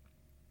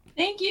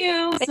 Thank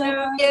you.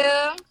 Thank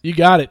you. You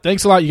got it.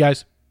 Thanks a lot, you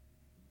guys.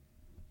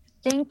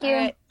 Thank you.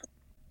 Right.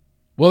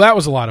 Well, that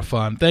was a lot of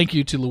fun. Thank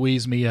you to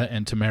Louise, Mia,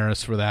 and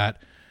Tamaris for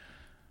that.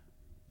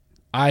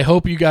 I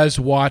hope you guys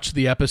watched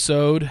the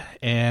episode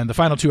and the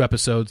final 2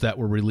 episodes that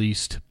were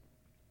released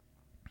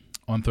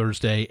on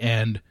Thursday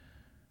and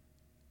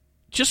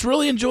just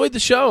really enjoyed the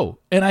show.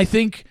 And I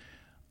think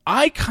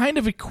I kind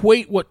of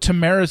equate what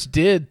Tamaris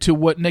did to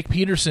what Nick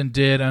Peterson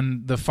did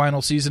on the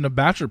final season of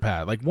Bachelor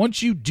Pad. Like,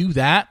 once you do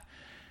that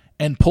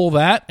and pull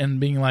that and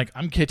being like,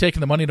 I'm taking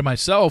the money to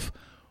myself,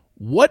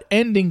 what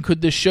ending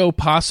could this show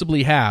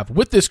possibly have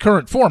with this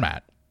current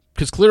format?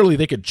 Because clearly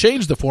they could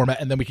change the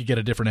format and then we could get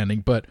a different ending.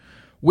 But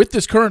with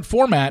this current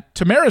format,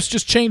 Tamaris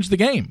just changed the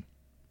game.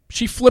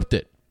 She flipped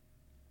it,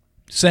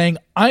 saying,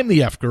 I'm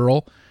the F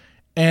girl,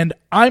 and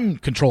I'm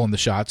controlling the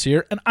shots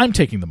here, and I'm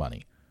taking the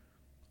money.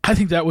 I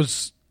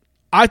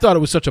thought it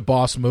was such a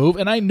boss move,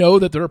 and I know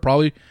that there are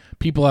probably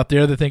people out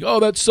there that think, oh,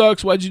 that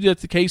sucks, why'd you do that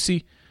to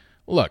Casey?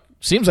 Look,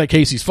 seems like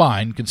Casey's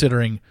fine,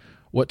 considering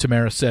what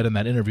Tamaris said in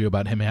that interview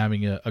about him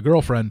having a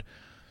girlfriend,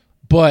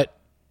 but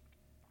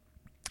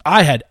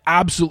I had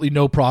absolutely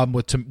no problem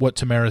with what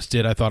Tamaris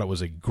did. I thought it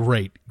was a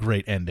great,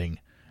 great ending,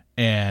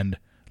 and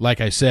like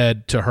I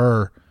said to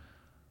her,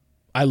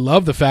 I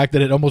love the fact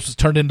that it almost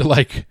turned into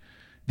like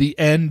the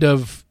end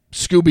of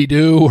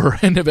Scooby-Doo or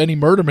end of any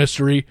murder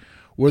mystery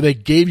where they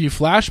gave you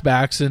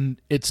flashbacks,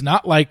 and it's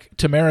not like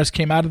Tamaris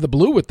came out of the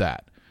blue with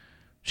that.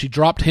 She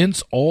dropped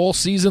hints all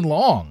season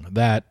long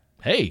that,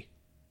 hey,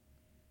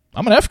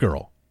 I'm an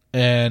F-girl,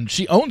 and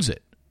she owns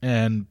it,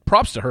 and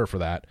props to her for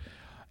that.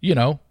 You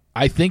know,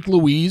 I think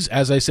Louise,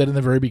 as I said in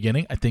the very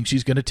beginning, I think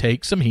she's going to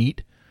take some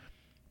heat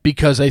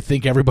because I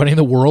think everybody in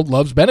the world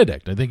loves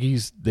Benedict. I think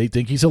they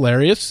think he's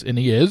hilarious, and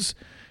he is.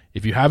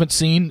 If you haven't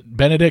seen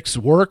Benedict's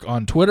work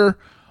on Twitter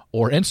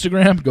or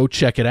Instagram, go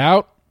check it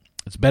out.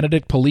 It's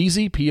Benedict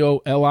Polizzi,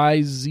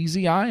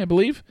 Polizzi, I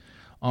believe,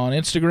 on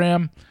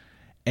Instagram.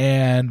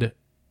 And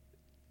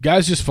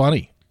guy's just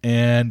funny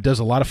and does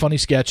a lot of funny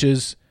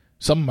sketches.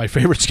 Some of my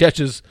favorite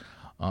sketches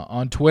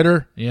on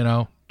Twitter, you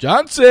know,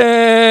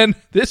 Johnson,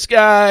 this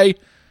guy.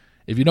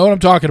 If you know what I'm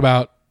talking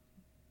about,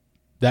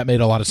 that made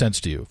a lot of sense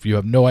to you. If you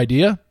have no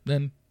idea,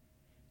 then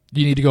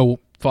you need to go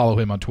follow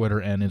him on Twitter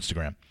and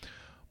Instagram.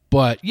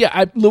 But,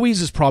 yeah,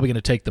 Louise is probably going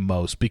to take the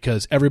most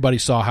because everybody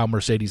saw how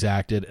Mercedes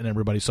acted and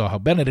everybody saw how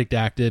Benedict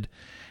acted.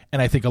 And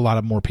I think a lot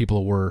of more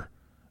people were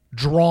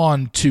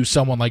drawn to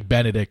someone like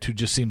Benedict, who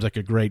just seems like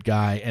a great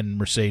guy, and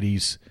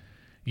Mercedes,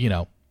 you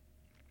know,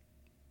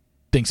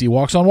 thinks he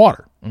walks on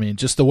water. I mean,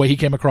 just the way he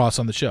came across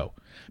on the show.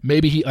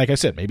 Maybe he, like I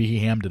said, maybe he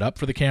hammed it up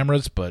for the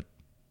cameras, but,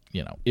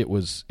 you know, it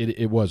was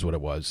what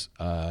it was.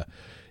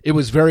 It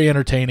was very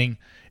entertaining.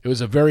 It was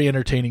a very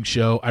entertaining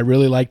show. I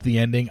really liked the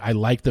ending. I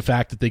liked the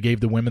fact that they gave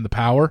the women the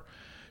power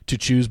to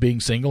choose being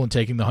single and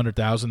taking the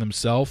 $100,000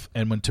 themselves.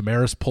 And when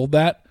Tamaris pulled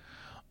that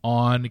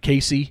on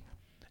Casey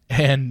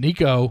and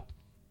Nico,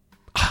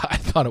 I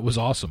thought it was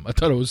awesome. I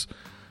thought it was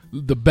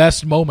the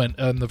best moment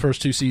in the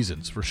first 2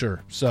 seasons for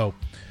sure. So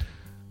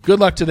good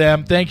luck to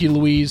them. Thank you,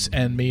 Louise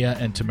and Mia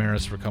and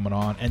Tamaris, for coming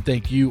on. And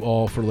thank you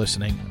all for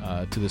listening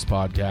to this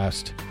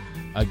podcast.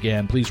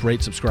 Again, please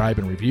rate, subscribe,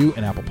 and review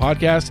in Apple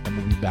Podcasts. And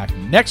we'll be back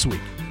next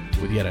week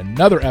with yet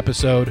another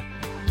episode.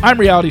 I'm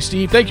Reality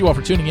Steve. Thank you all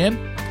for tuning in,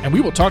 and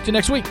we will talk to you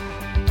next week.